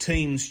see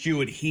Team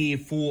Stewart here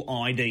for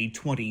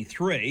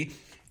ID23.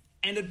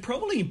 And it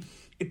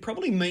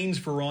probably means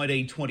for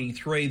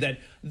ID23 that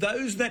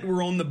those that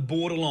were on the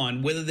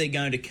borderline, whether they're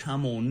going to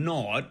come or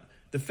not,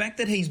 the fact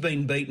that he's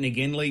been beaten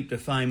again, Leap to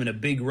Fame, in a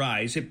big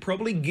race, it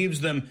probably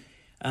gives them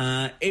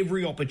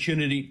every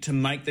opportunity to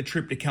make the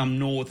trip to come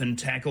north and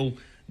tackle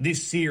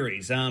this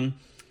series.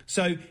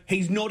 So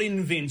he's not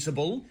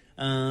invincible,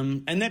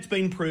 and that's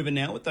been proven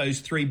now with those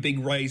 3 big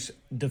race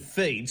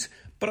defeats.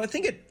 But I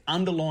think it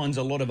underlines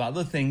a lot of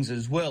other things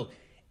as well.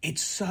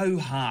 It's so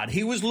hard.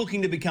 He was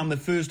looking to become the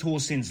first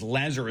horse since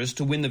Lazarus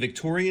to win the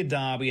Victoria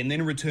Derby and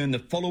then return the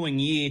following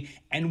year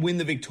and win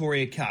the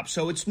Victoria Cup.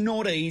 So it's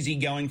not easy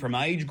going from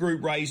age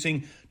group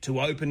racing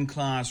to open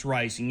class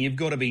racing. You've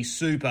got to be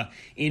super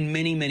in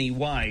many, many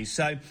ways.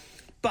 So,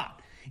 but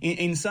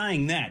in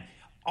saying that,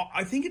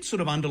 I think it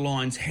sort of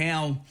underlines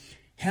how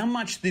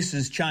much this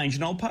has changed.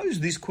 And I'll pose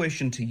this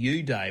question to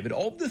you, David.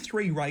 Of the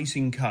 3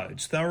 racing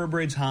codes,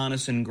 thoroughbreds,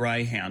 harness and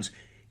greyhounds,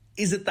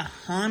 is it the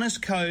harness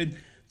code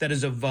that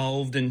has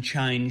evolved and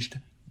changed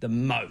the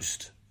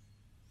most?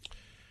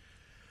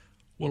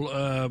 Well,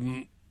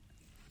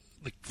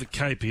 the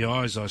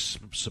KPIs, I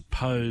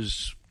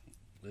suppose,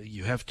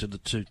 you have to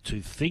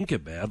think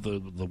about. The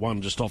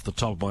one just off the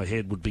top of my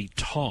head would be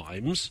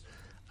times.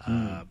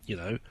 You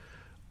know,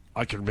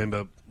 I can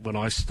remember when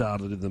I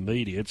started in the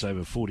media, it's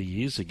over 40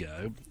 years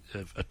ago,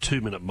 a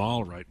 2-minute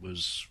mile rate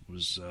was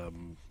a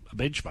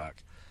benchmark.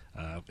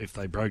 If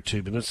they broke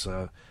 2 minutes,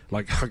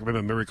 like I can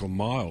remember Miracle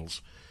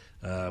Miles,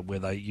 where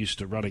they used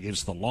to run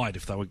against the light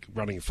if they were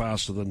running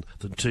faster than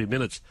 2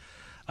 minutes.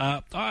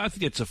 I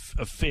think it's a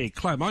fair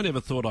claim. I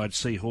never thought I'd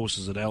see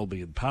horses at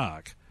Albion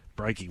Park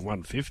breaking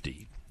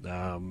 150.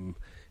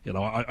 You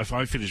know,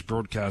 I finished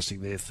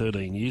broadcasting there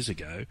 13 years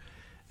ago,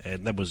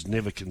 and that was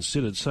never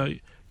considered. So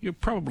you're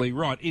probably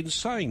right. In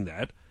saying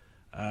that,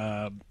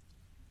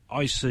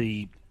 I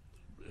see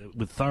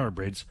with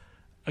thoroughbreds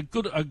a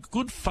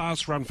good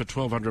fast run for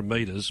 1,200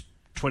 metres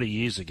 20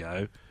 years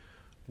ago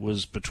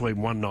was between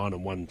 1.9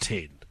 and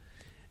 1.10.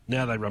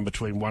 Now they run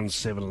between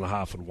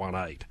 1.7.5 and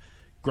 1.8.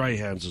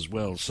 Greyhounds as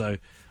well. So,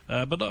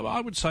 but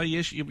I would say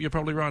yes, you're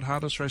probably right.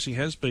 Harness racing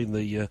has been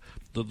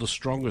the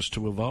strongest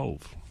to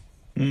evolve.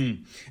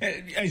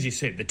 As you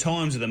said, the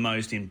times are the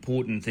most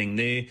important thing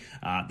there.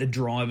 The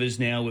drivers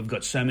now, we've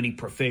got so many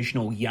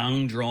professional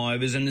young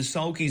drivers, and the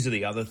sulkies are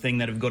the other thing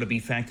that have got to be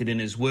factored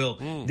in as well.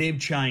 They've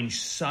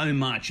changed so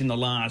much in the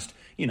last,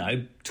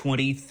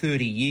 20,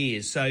 30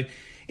 years. So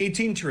it's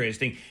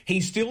interesting.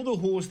 He's still the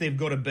horse they've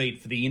got to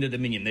beat for the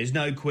Inter-Dominion. There's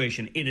no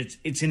question.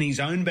 It's in his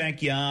own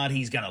backyard.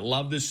 He's going to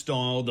love the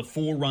style, the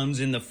 4 runs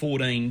in the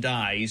 14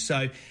 days.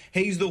 So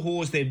he's the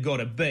horse they've got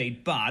to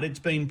beat, but it's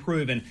been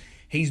proven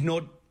he's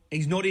not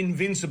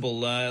invincible,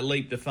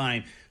 Leap to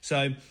Fame.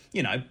 So,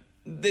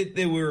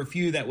 there were a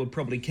few that were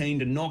probably keen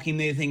to knock him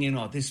there, thinking,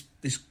 this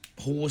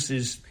horse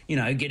is,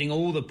 getting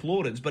all the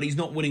plaudits, but he's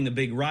not winning the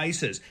big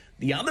races.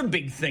 The other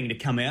big thing to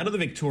come out of the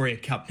Victoria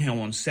Cup now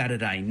on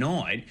Saturday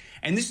night,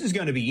 and this is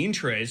going to be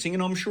interesting,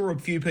 and I'm sure a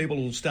few people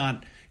will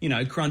start,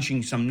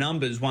 crunching some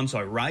numbers once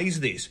I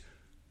raise this.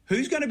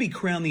 Who's going to be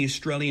crowned the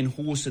Australian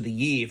Horse of the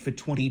Year for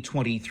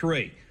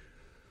 2023?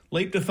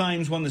 Leap to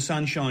Fame's won the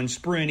Sunshine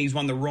Sprint. He's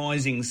won the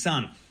Rising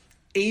Sun.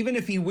 Even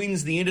if he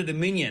wins the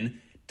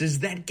Inter-Dominion, does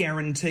that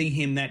guarantee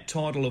him that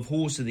title of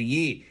Horse of the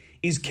Year?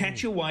 Is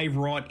Catch a Wave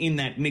right in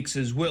that mix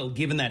as well,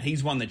 given that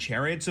he's won the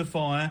Chariots of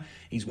Fire,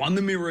 he's won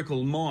the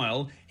Miracle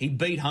Mile, he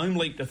beat home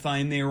Leap to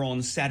Fame there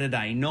on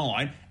Saturday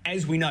night.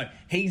 As we know,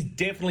 he's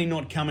definitely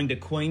not coming to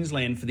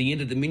Queensland for the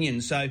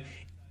Inter-Dominion. So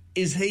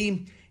Is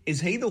he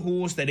the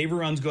horse that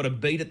everyone's got to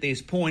beat at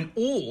this point,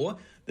 or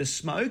the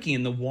smoky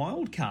and the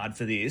wild card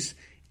for this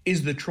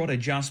is the trotter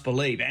Just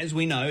Believe? As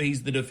we know,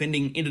 he's the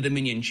defending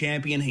Inter-Dominion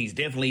champion. He's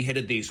definitely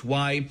headed this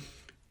way.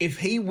 If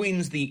he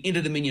wins the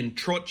Inter-Dominion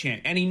Trot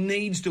Champ, and he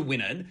needs to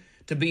win it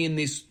to be in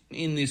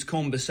this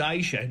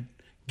conversation,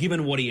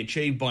 given what he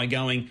achieved by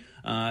going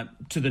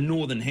to the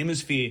Northern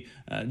Hemisphere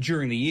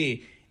during the year,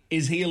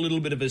 is he a little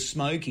bit of a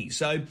smoky?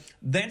 So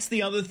that's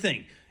the other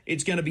thing.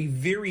 It's going to be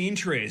very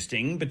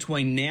interesting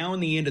between now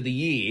and the end of the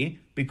year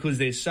because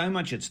there's so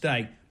much at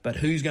stake, but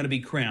who's going to be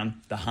crowned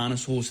the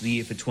harness horse of the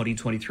year for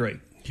 2023?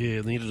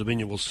 Yeah, the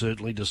Inter-Dominion will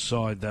certainly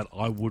decide that,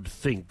 I would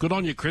think. Good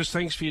on you, Chris.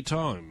 Thanks for your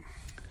time.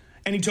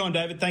 Anytime,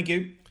 David. Thank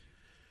you.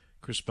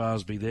 Chris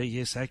Barsby there.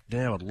 Yes, Act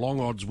Now at long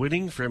odds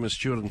winning for Emma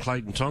Stewart and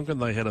Clayton Tonkin.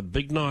 They had a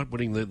big night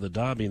winning the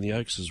Derby and the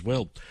Oaks as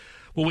well.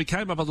 Well, we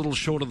came up a little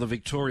short of the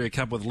Victoria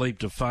Cup with Leap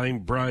to Fame.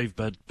 Brave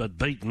but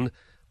beaten.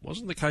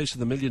 Wasn't the case of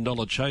the $1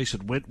 Million Chase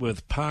at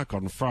Wentworth Park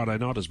on Friday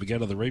night as we go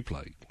to the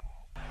replay.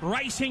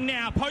 Racing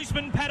now,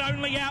 Postman Pat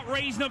only out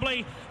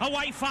reasonably,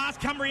 away fast,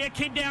 Cumbria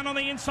Kid down on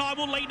the inside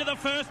will lead to the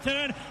first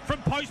turn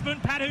from Postman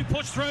Pat who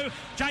pushed through,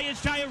 J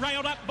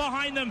railed up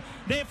behind them,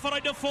 they're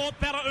followed to fourth,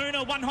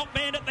 Ballauna, one hot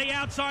band at the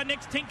outside,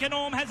 next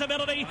Tinkernorm has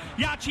ability,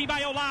 Yachi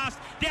Bale last,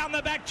 down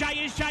the back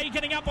J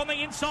getting up on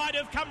the inside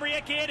of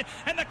Cumbria Kid,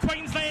 and the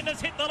Queenslanders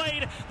hit the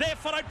lead, they're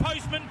followed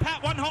Postman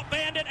Pat, one hot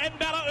bandit and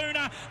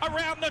Ballauna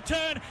around the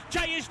turn,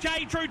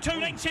 J drew 2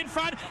 lengths in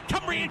front,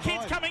 Cumbria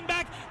Kid's coming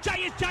back,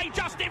 J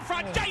just in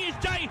front, J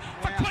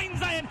for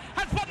Queensland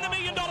has won the $1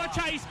 Million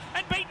Chase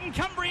and beaten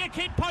Cumbria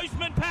Kid,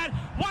 Postman Pat,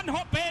 one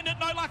hot bandit,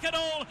 no luck at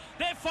all.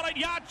 They're followed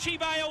Yachi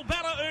Bale,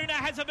 Ballauna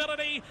has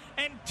ability,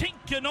 and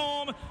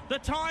Tinkernorm, the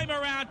time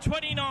around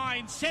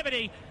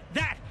 29.70.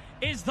 That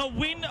is the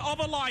win of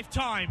a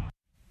lifetime.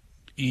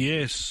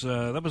 Yes,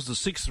 that was the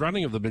 6th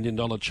running of the $1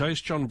 Million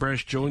Chase. John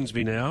Brash joins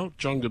me now.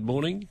 John, good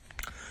morning.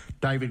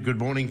 David, good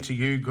morning to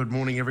you. Good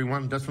morning,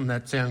 everyone. Doesn't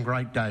that sound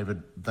great,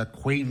 David? The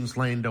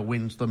Queenslander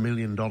wins the $1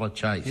 Million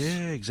Chase.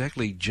 Yeah,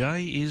 exactly.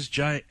 J is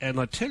J. And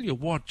I tell you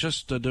what,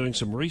 just doing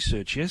some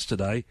research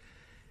yesterday,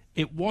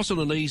 it wasn't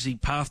an easy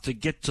path to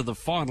get to the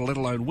final, let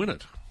alone win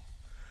it.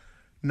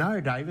 No,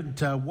 David.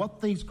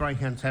 What these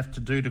greyhounds have to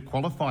do to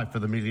qualify for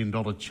the $1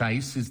 Million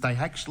Chase is they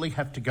actually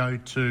have to go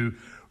to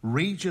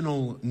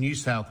regional New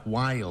South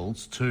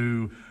Wales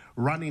to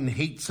run in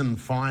heats and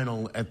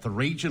final at the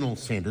regional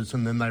centres,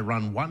 and then they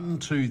run 1,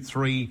 2,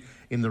 3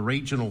 in the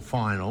regional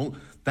final.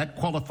 That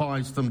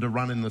qualifies them to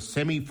run in the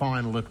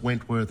semi-final at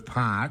Wentworth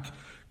Park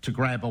to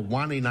grab a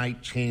 1 in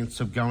 8 chance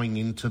of going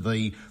into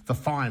the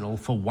final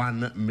for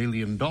 $1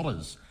 million.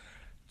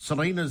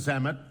 Selena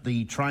Zammit,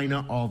 the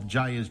trainer of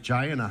J is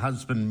J, and her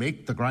husband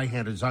Mick, the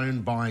greyhound is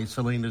owned by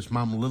Selena's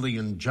mum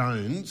Lillian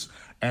Jones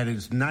and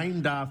is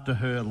named after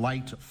her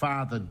late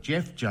father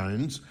Jeff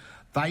Jones.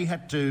 They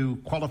had to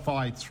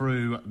qualify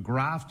through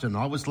Grafton.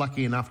 I was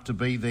lucky enough to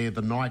be there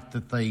the night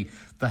that the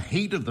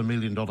heat of the $1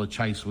 Million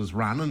Chase was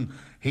run, and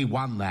he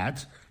won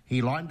that.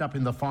 He lined up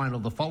in the final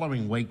the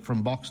following week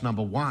from box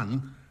number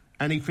 1,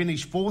 and he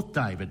finished 4th,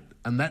 David,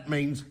 and that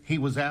means he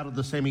was out of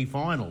the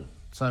semi-final.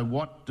 So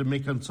what do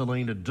Mick and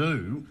Selena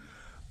do?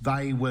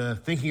 They were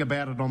thinking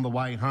about it on the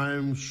way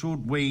home.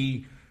 Should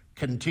we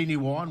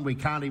continue on? We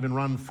can't even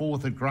run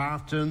 4th at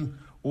Grafton.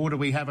 Or do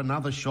we have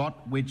another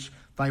shot, which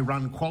they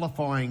run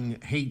qualifying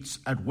heats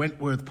at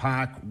Wentworth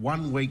Park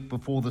 1 week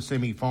before the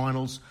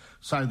semi-finals?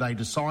 So they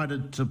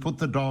decided to put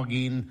the dog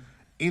in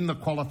the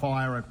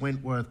qualifier at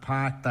Wentworth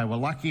Park. They were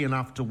lucky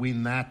enough to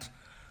win that.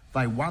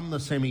 They won the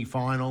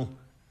semi-final,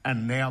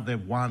 and now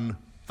they've won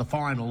the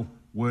final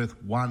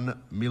worth $1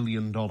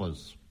 million.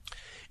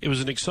 It was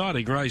an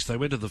exciting race. They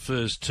went to the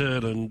first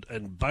turn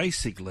and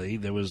basically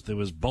there was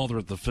bother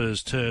at the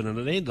first turn, and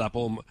it ended up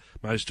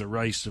almost a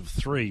race of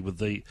 3 with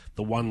the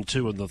 1,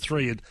 2 and the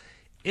 3. And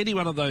any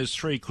one of those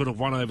 3 could have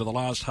won over the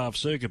last half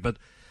circuit, but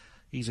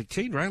he's a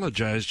keen railer,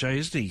 J,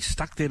 isn't he?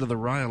 Stuck there to the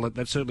rail.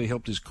 That certainly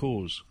helped his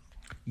cause.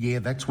 Yeah,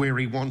 that's where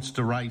he wants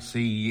to race.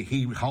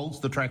 He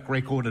holds the track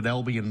record at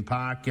Albion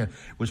Park.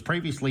 Was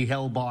previously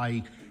held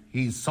by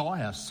his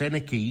sire,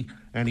 Seneki,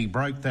 and he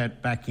broke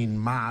that back in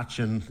March,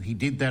 and he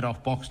did that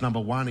off box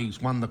number 1.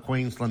 He's won the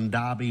Queensland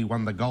Derby,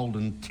 won the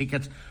Golden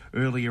Ticket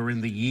earlier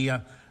in the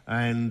year,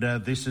 and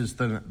this is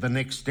the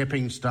next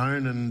stepping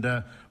stone,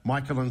 and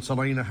Michael and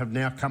Selena have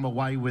now come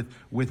away with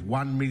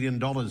 $1 million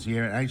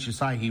here. As you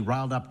say, he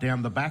railed up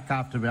down the back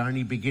after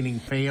only beginning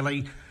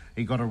fairly.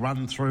 He got a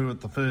run through at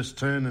the first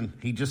turn, and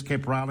he just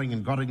kept railing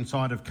and got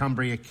inside of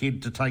Cumbria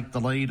Kid to take the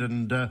lead,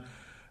 and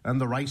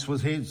the race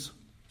was his.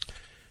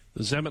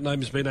 The Zammit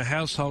name has been a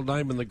household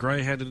name in the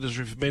greyhound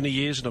industry for many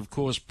years, and of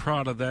course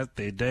prior to that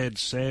their dad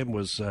Sam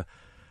was a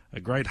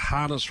great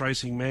harness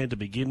racing man to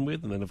begin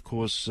with, and then of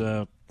course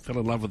fell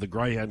in love with the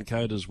greyhound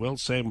code as well.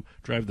 Sam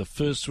drove the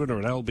first winner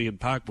at Albion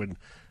Park when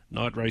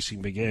night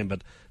racing began,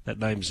 but that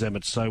name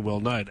Zammit's so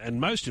well known.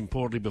 And most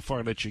importantly, before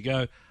I let you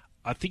go,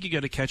 I think you're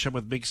going to catch up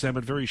with Mick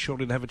Zammit very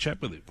shortly to have a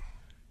chat with him.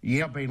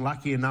 Yeah, I've been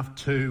lucky enough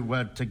to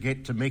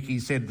get to Mick. He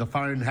said the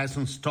phone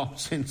hasn't stopped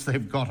since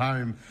they've got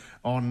home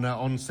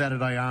on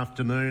Saturday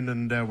afternoon,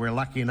 and we're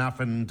lucky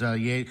enough. And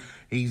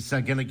he's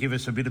going to give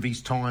us a bit of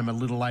his time a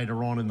little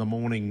later on in the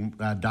morning,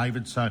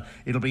 David. So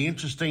it'll be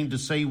interesting to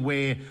see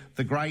where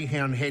the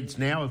greyhound heads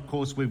now. Of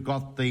course, we've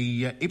got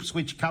the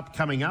Ipswich Cup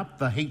coming up.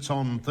 The heat's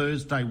on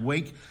Thursday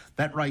week.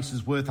 That race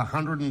is worth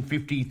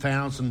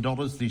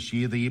 $150,000 this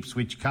year, the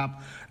Ipswich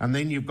Cup. And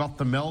then you've got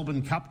the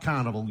Melbourne Cup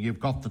Carnival. You've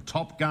got the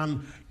Top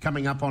Gun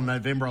coming up on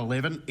November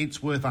 11.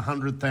 It's worth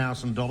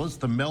 $100,000.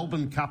 The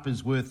Melbourne Cup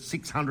is worth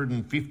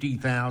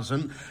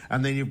 $650,000.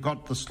 And then you've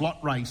got the slot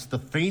race, the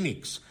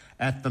Phoenix,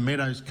 at the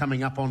Meadows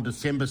coming up on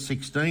December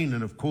 16.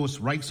 And, of course,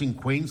 Racing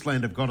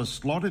Queensland have got a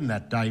slot in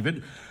that,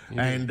 David.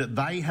 Yeah. And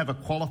they have a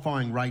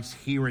qualifying race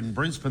here in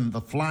Brisbane,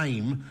 the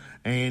Flame,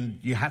 and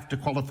you have to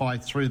qualify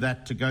through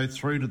that to go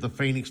through to the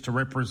Phoenix to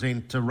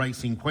represent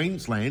Racing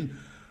Queensland.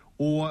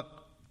 Or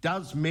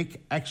does Mick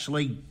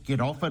actually get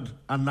offered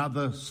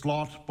another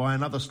slot by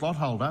another slot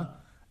holder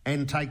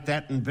and take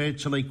that, and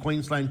virtually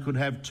Queensland could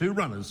have two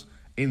runners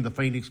in the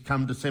Phoenix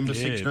come December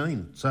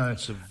 16. So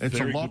it's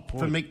a lot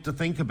for Mick to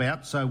think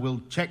about. So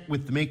we'll check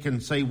with Mick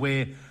and see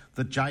where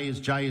the J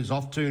is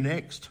off to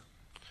next.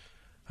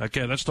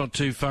 Okay, that's not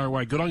too far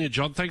away. Good on you,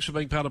 John. Thanks for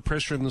being part of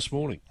Press Room this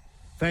morning.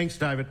 Thanks,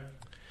 David.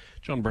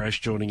 John Brash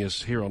joining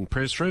us here on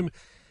Press Room.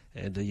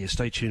 And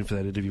stay tuned for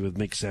that interview with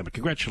Mick Sam.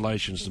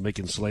 Congratulations to Mick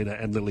and Selena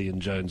and Lillian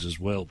Jones as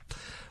well.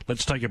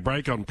 Let's take a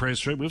break on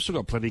Press Room. We've still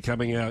got plenty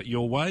coming out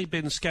your way.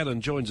 Ben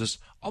Scadden joins us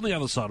on the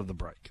other side of the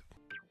break.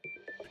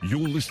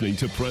 You're listening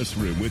to Press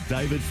Room with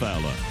David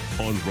Fowler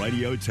on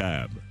Radio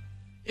Tab.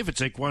 If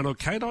it's equine or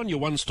canine, your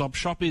one-stop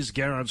shop is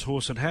Garrard's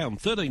Horse and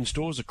Hound. 13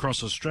 stores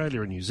across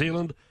Australia and New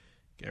Zealand.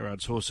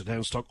 Garrard's Horse and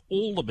Hound stock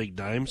all the big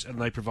names, and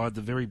they provide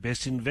the very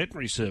best in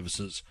veterinary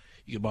services.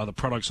 You can buy the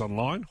products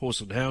online,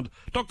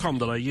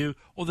 horseandhound.com.au,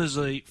 or there's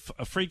a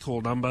free call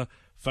number,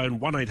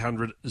 phone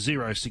 1800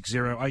 060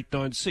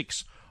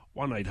 896,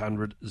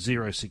 1800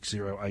 060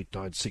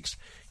 896.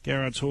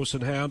 Garrard's Horse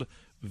and Hound,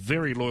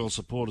 very loyal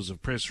supporters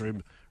of Press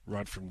Room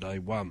right from day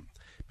one.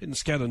 Ben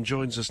Scadden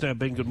joins us now.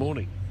 Ben, good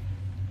morning.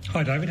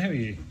 Hi, David. How are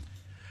you?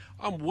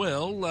 I'm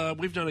well.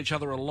 We've known each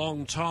other a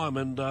long time,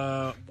 and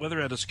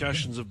whether our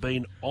discussions have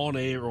been on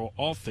air or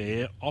off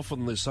air,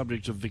 often the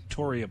subject of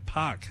Victoria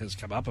Park has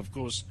come up. Of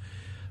course,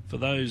 for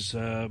those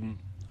who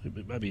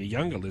maybe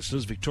younger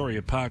listeners,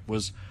 Victoria Park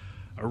was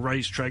a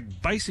racetrack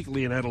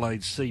basically in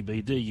Adelaide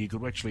CBD. You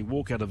could actually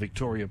walk out of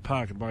Victoria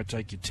Park. It might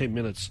take you 10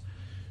 minutes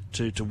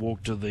to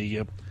walk to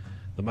the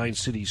main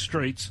city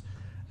streets.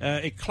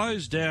 It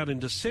closed down in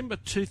December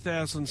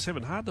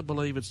 2007. Hard to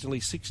believe it's nearly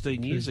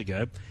 16 years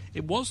ago.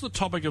 It was the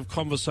topic of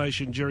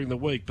conversation during the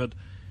week, but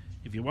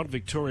if you want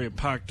Victoria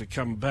Park to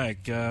come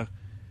back,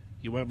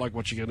 you won't like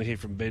what you're going to hear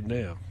from Ben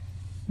now.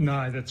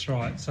 No, that's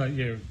right. So,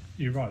 yeah,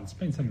 you're right. It's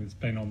been something that's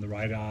been on the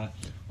radar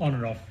on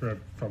and off for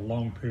a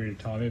long period of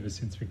time, ever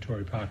since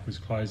Victoria Park was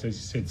closed, as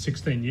you said,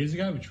 16 years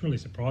ago, which really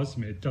surprised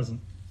me. It doesn't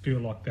feel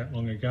like that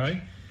long ago.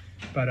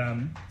 But,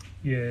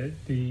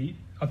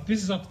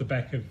 this is off the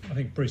back of, I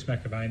think Bruce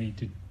McAvaney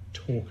did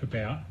talk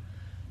about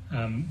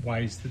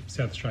ways that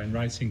South Australian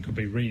racing could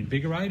be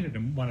reinvigorated,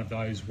 and one of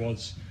those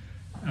was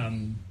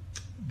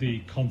the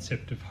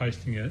concept of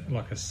hosting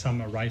a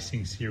summer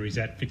racing series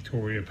at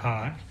Victoria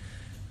Park.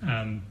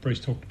 Bruce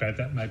talked about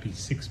that maybe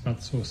 6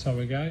 months or so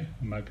ago,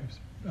 maybe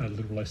a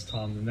little less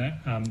time than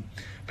that.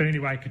 But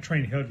anyway,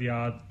 Katrina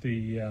Hildyard,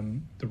 the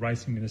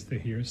racing minister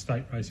here,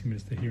 state racing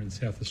minister here in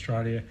South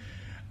Australia,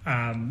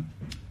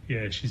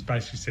 she's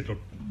basically said, look,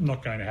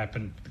 not going to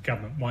happen. The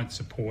government won't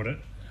support it.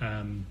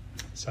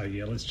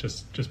 Let's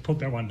just put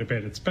that one to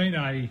bed. It's been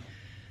a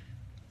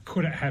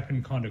could it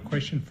happen kind of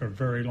question for a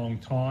very long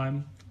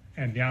time,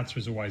 and the answer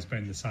has always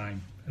been the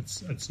same.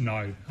 It's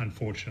no,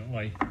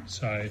 unfortunately.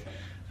 So,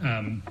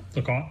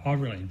 I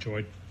really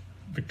enjoyed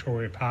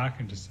Victoria Park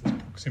and just its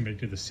proximity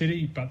to the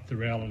city, but the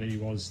reality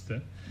was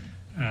that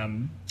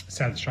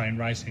South Australian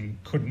racing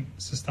couldn't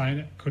sustain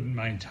it, couldn't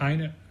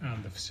maintain it.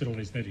 The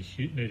facilities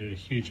needed a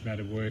huge amount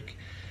of work.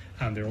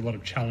 There are a lot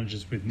of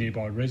challenges with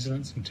nearby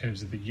residents in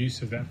terms of the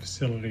use of that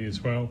facility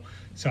as well.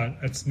 So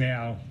it's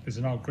now, there's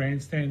an old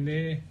grandstand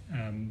there.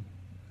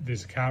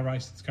 There's a car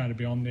race that's going to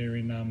be on there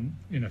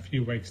in a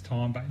few weeks'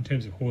 time. But in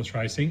terms of horse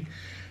racing,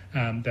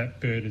 that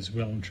bird is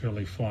well and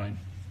truly flown.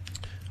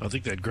 I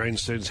think that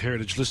grandstand's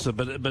heritage listed,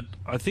 but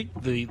I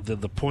think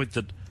the point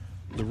that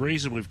the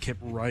reason we've kept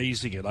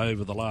raising it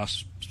over the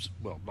last,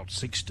 not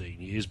 16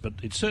 years, but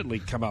it's certainly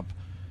come up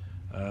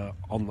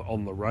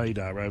on the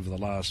radar over the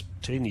last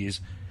 10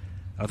 years.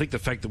 I think the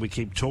fact that we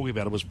keep talking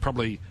about it was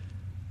probably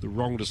the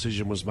wrong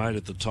decision was made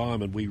at the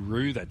time, and we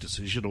rue that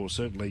decision, or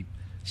certainly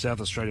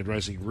South Australian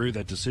Racing rue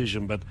that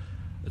decision, but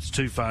it's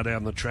too far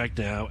down the track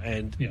now,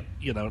 and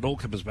it all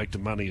comes back to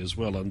money as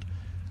well. And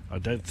I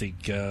don't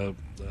think the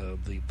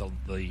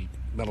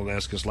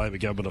Malinauskas Labor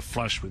government are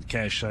flush with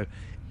cash. So,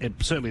 and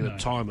certainly in a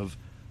time of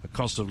a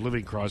cost of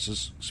living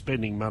crisis,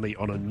 spending money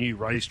on a new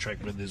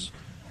racetrack when there's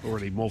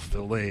already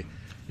Morpheville there,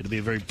 it'd be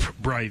a very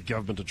brave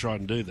government to try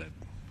and do that.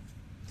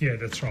 Yeah,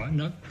 that's right.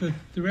 No,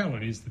 the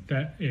reality is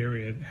that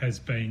area has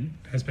been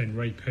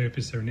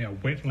repurposed. There are now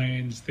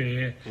wetlands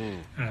there,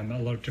 a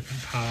lot of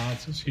different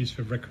paths. It's used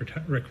for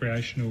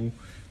recreational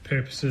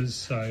purposes.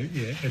 So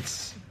yeah,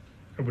 it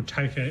would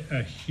take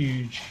a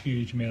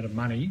huge amount of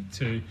money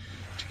to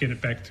get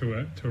it back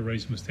to a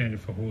reasonable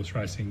standard for horse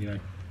racing. You know,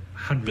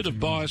 hundreds. Bit of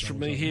bias from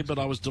me here, but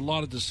I was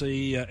delighted to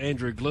see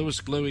Andrew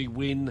Gluey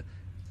win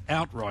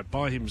outright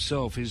by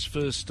himself his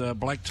first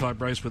black type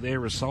race with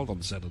Air Assault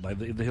on Saturday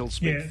in the Hill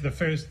Smith. Yeah,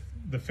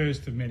 the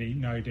first of many,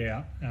 no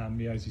doubt.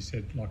 As you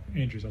said, like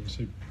Andrew's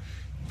obviously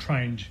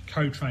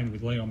co-trained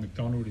with Leon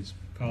McDonald, his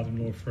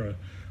father-in-law, for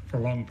a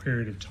long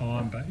period of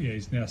time. But yeah,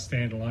 he's now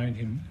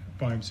standalone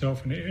by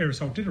himself. And Air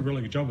Assault did a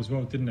really good job as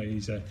well, didn't he?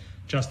 He's a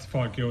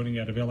justified gelding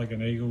out of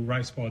Elegant Eagle,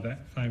 raced by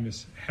that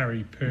famous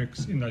Harry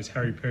Perks in those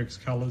Harry Perks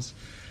colours.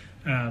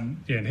 And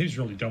he was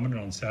really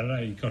dominant on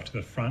Saturday. He got to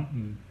the front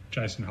and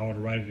Jason Holder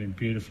rated him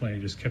beautifully.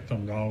 He just kept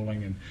on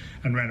rolling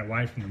and ran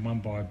away from them, won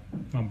by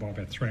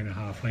about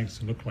 3.5 lengths.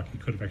 It looked like he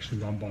could have actually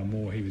won by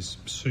more. He was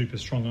super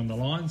strong on the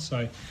line. So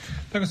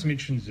they've got some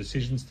interesting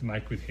decisions to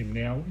make with him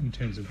now in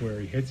terms of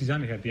where he heads. He's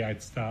only had the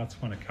 8 starts,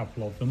 won a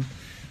couple of them.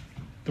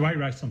 The way he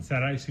raced on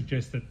Saturday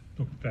suggests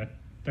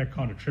that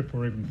kind of trip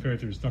or even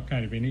further is not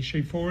going to be an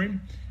issue for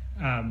him.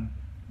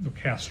 Look,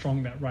 how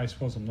strong that race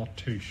was, I'm not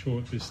too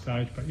sure at this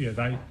stage. But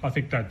yeah, I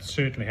think they'd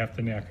certainly have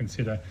to now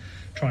consider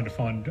trying to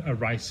find a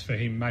race for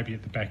him, maybe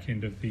at the back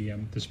end of the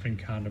Spring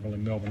Carnival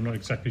in Melbourne. I'm not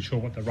exactly sure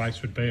what the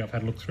race would be. I've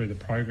had a look through the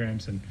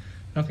programs and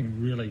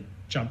nothing really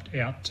jumped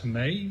out to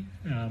me.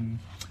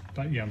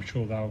 But yeah, I'm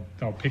sure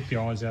they'll pick the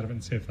eyes out of it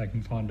and see if they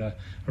can find a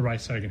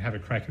race so they can have a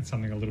crack at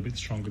something a little bit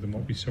stronger than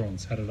what we saw on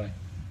Saturday.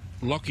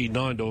 Lockie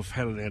Neindorf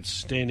had an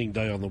outstanding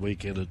day on the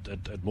weekend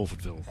at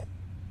Morfordville.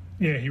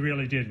 Yeah, he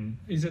really did. And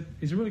he's a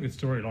really good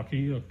story,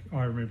 Lockie. Look,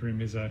 I remember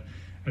him as a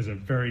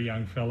very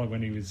young fella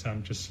when he was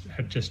had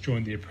just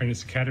joined the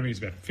Apprentice Academy. He was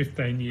about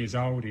 15 years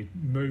old. He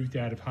moved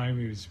out of home.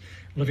 He was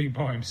living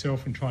by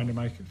himself and trying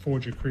to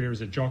forge a career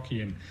as a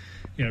jockey. And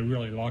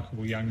really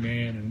likeable young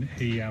man.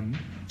 And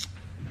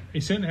he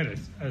certainly had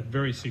a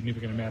very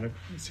significant amount of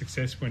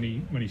success when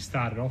he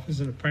started off as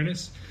an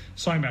apprentice.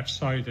 So much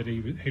so that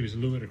he was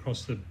lured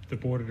across the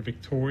border to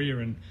Victoria.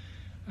 And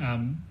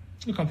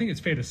look, I think it's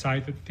fair to say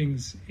that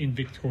things in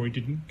Victoria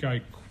didn't go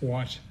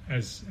quite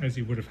as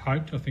he would have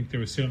hoped. I think there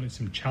were certainly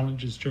some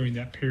challenges during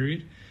that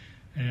period.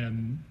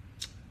 Found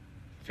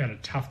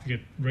it tough to get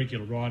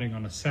regular riding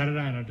on a Saturday,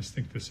 and I just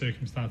think the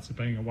circumstance of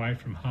being away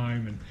from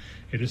home and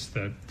just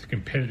the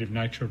competitive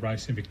nature of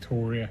racing in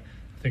Victoria,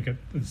 I think at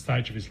the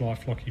stage of his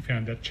life, Lockie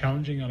found that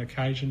challenging on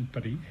occasion,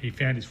 but he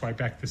found his way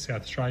back to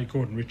South Australia.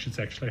 Gordon Richards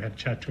actually had a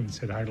chat to him and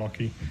said, "Hey,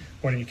 Lockie,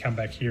 why don't you come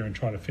back here and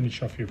try to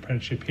finish off your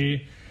apprenticeship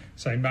here?"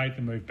 So he made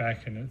the move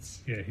back, and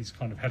he's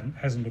kind of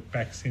hasn't looked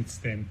back since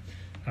then.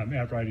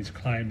 Outrode his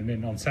claim, and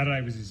then on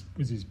Saturday was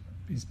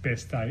his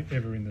best day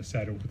ever in the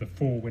saddle with the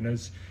 4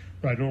 winners.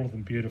 Rode all of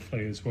them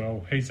beautifully as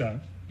well. He's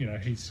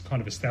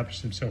kind of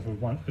established himself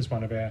as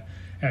one of our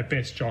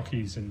best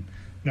jockeys, and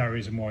no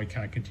reason why he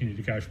can't continue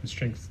to go from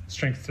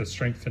strength to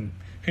strength. And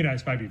who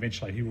knows, maybe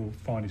eventually he will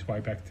find his way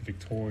back to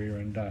Victoria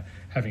and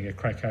having a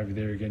crack over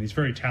there again. He's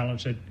very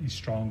talented. He's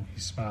strong.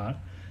 He's smart.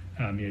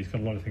 He's got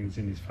a lot of things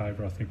in his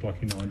favour, I think,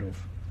 Lockie Neindorf.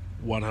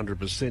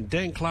 100%.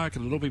 Dan Clark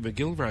and Lubby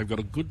McGillivray have got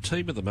a good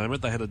team at the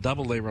moment. They had a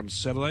double there on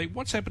Saturday.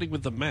 What's happening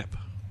with the map?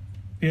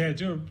 Yeah,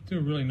 do a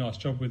really nice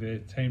job with their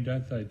team,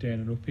 don't they, Dan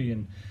and Uppy?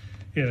 And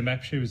yeah, the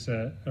map, she was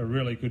a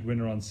really good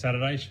winner on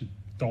Saturday. She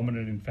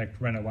dominated, in fact,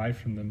 ran away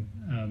from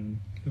them.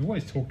 They've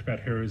always talked about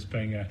her as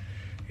being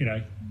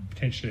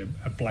potentially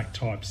a black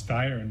type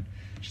stayer, and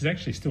she's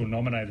actually still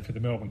nominated for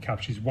the Melbourne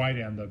Cup. She's way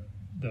down the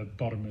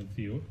bottom of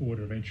the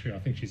order of entry. I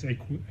think she's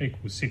equal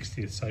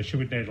 60th, so she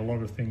would need a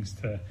lot of things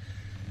to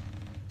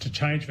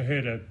change for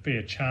her to be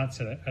a chance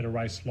at a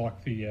race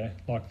like the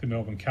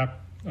Melbourne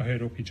Cup. I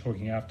heard Uppy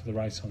talking after the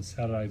race on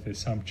Saturday. There's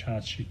some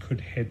chance she could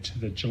head to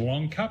the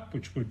Geelong Cup,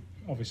 which would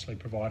obviously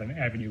provide an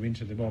avenue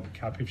into the Melbourne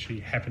Cup if she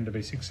happened to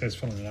be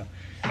successful in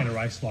a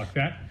race like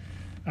that.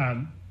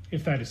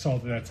 If they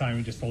decide that that's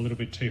aiming just a little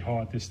bit too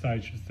high at this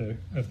stage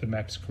of the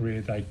map's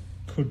career, they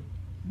could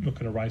look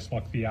at a race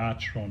like the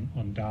Archer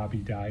on Derby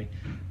Day.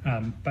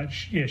 But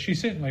she's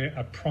certainly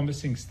a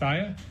promising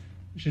stayer.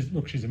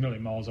 She's a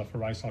million miles off a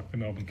race like the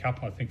Melbourne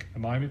Cup, I think, at the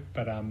moment.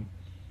 But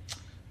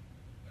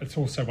it's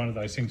also one of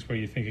those things where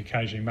you think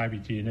occasionally, maybe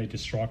do you need to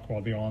strike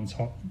while the iron's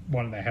hot?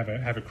 Why don't they have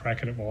a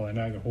crack at it while they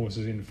know the horse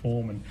is in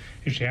form? And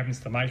if she happens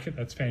to make it,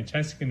 that's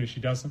fantastic. And if she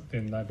doesn't,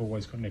 then they've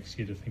always got next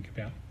year to think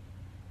about.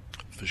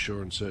 For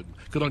sure and certain.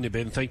 Good on you,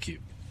 Ben. Thank you.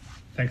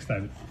 Thanks,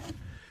 David.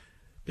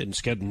 Ben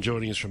Scadden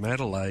joining us from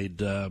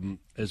Adelaide.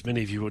 As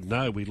many of you would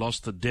know, we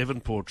lost the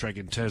Devonport track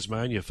in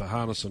Tasmania for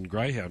harness and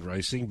greyhound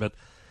racing, but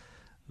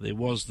there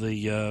was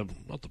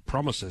not the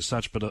promise as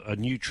such, but a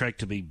new track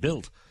to be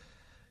built.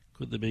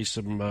 Could there be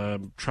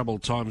some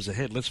troubled times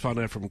ahead? Let's find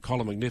out from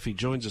Colin McNiffy.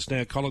 Joins us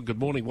now. Colin, good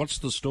morning. What's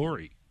the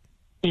story?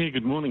 Yeah,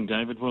 good morning,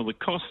 David. Well, the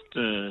cost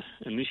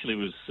initially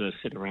was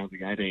set around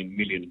the $18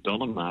 million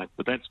mark,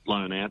 but that's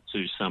blown out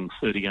to some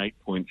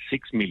 $38.6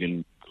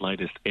 million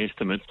latest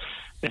estimates.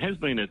 There has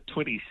been a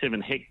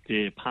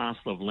 27-hectare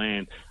parcel of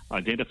land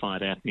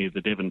identified out near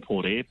the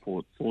Devonport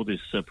Airport for this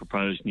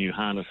proposed new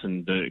harness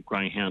and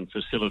greyhound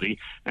facility,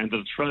 and the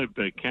Latrobe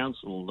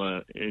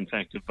Council, in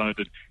fact, have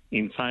voted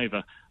in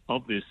favour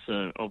of this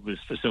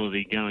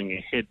facility going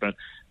ahead. But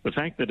the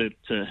fact that it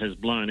has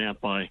blown out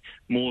by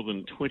more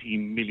than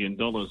 $20 million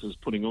is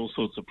putting all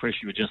sorts of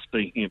pressure. We're just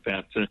speaking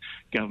about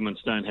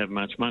governments don't have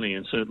much money,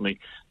 and certainly,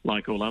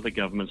 like all other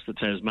governments, the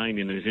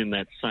Tasmanian is in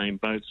that same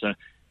boat. So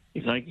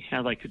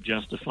how they could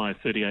justify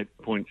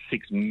 $38.6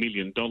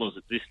 million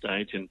at this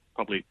stage, and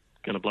probably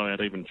going to blow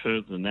out even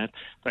further than that.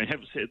 They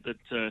have said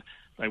that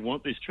they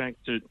want this track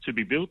to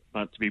be built,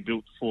 but to be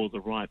built for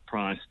the right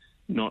price,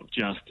 not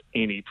just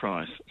any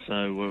price.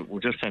 So we'll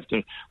just have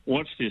to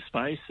watch this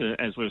space,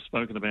 as we've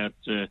spoken about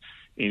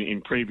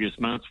in previous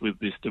months with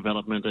this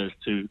development, as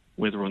to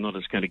whether or not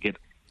it's going to get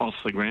off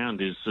the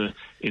ground is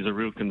a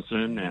real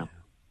concern now.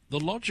 The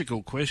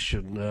logical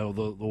question, or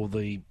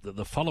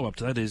the follow-up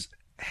to that is,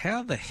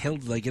 how the hell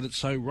did they get it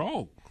so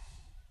wrong?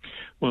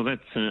 Well,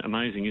 that's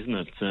amazing, isn't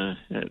it?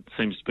 It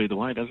seems to be the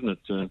way, doesn't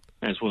it?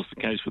 As was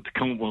the case with the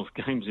Commonwealth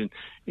Games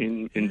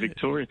in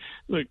Victoria.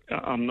 Look,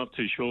 I'm not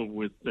too sure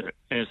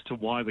as to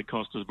why the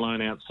cost has blown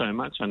out so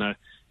much. I know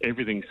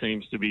everything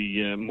seems to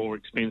be more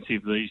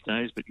expensive these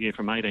days, but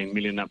from 18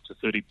 million up to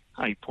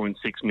 38.6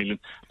 million,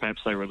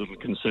 perhaps they were a little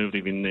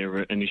conservative in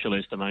their initial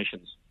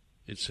estimations.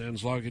 It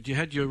sounds like it. You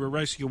had your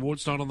racing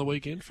awards night on the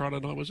weekend, Friday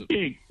night, was it?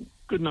 Yeah,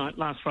 good night.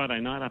 Last Friday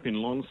night up in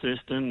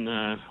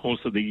Launceston, Horse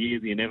of the Year,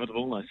 the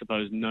inevitable. I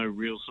suppose no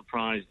real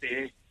surprise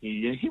there.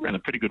 He ran a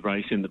pretty good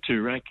race in the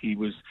Toorak. He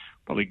was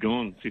probably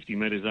gone 50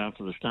 metres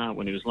after the start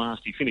when he was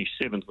last. He finished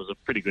 7th, was a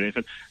pretty good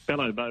effort.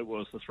 Bello Bow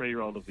was the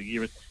 3-year-old of the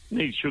year.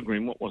 Need Sugar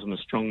in what wasn't a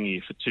strong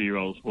year for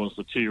 2-year-olds was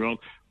the 2-year-old.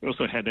 We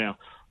also had our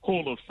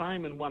Hall of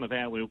Fame, and one of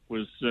our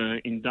was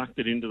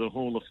inducted into the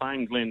Hall of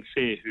Fame, Glenn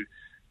Fair, who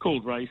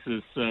called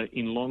races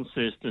in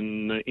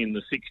Launceston in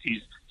the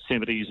 60s,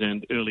 70s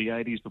and early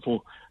 80s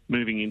before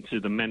moving into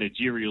the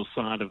managerial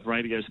side of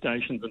radio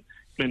stations. And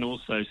Glenn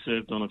also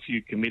served on a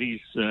few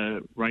committees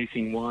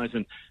racing-wise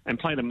and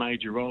played a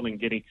major role in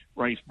getting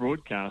race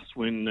broadcasts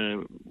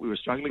when we were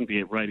struggling to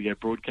get radio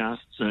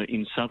broadcasts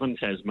in southern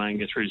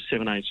Tasmania through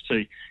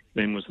 7HT.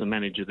 Glenn was the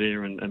manager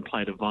there and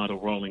played a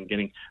vital role in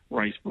getting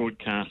race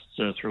broadcasts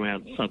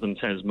throughout southern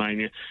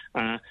Tasmania.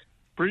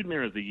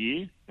 Broodmare of the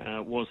Year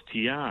was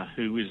Tiar,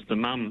 who is the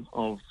mum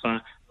of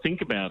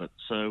Think About It.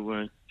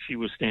 So she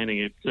was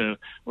standing at,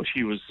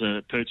 she was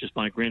purchased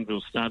by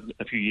Grenville Stud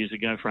a few years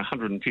ago for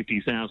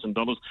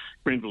 $150,000.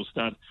 Grenville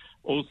Stud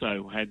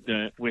also had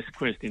West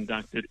Quest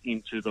inducted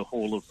into the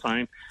Hall of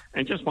Fame.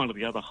 And just one of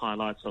the other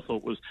highlights I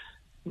thought was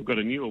we've got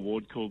a new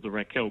award called the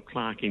Raquel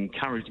Clark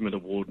Encouragement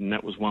Award, and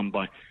that was won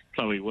by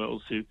Chloe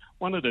Wells, who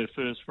won at her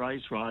first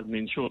race ride and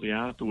then shortly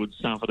afterwards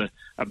suffered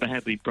a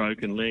badly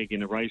broken leg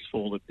in a race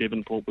fall at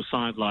Devonport, was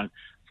sidelined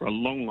for a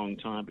long, long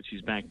time, but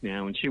she's back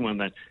now, and she won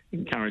that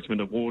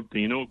Encouragement Award,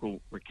 the inaugural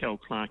Raquel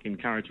Clark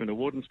Encouragement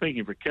Award. And speaking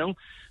of Raquel,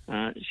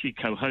 she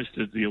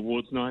co-hosted the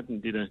awards night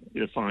and did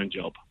a fine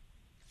job.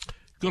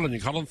 Good on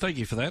you, Colin. Thank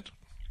you for that.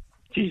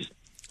 Cheers.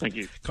 Thank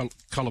you. Colin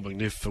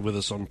McNiff with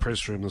us on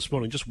Press Room this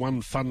morning. Just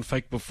one fun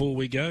fact before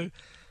we go.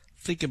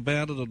 Think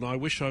About It and I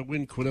Wish I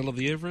Win Quinella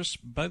the Everest,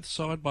 both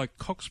signed by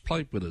Cox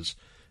Plate winners.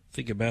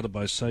 Think About It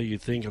by So You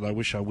Think and I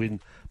Wish I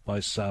Win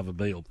by Sava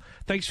Beale.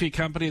 Thanks for your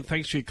company and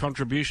thanks for your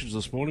contributions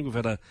this morning. We've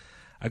had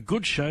a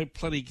good show,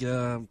 plenty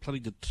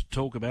to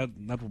talk about,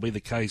 and that will be the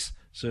case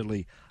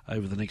certainly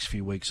over the next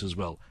few weeks as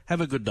well.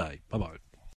 Have a good day. Bye-bye.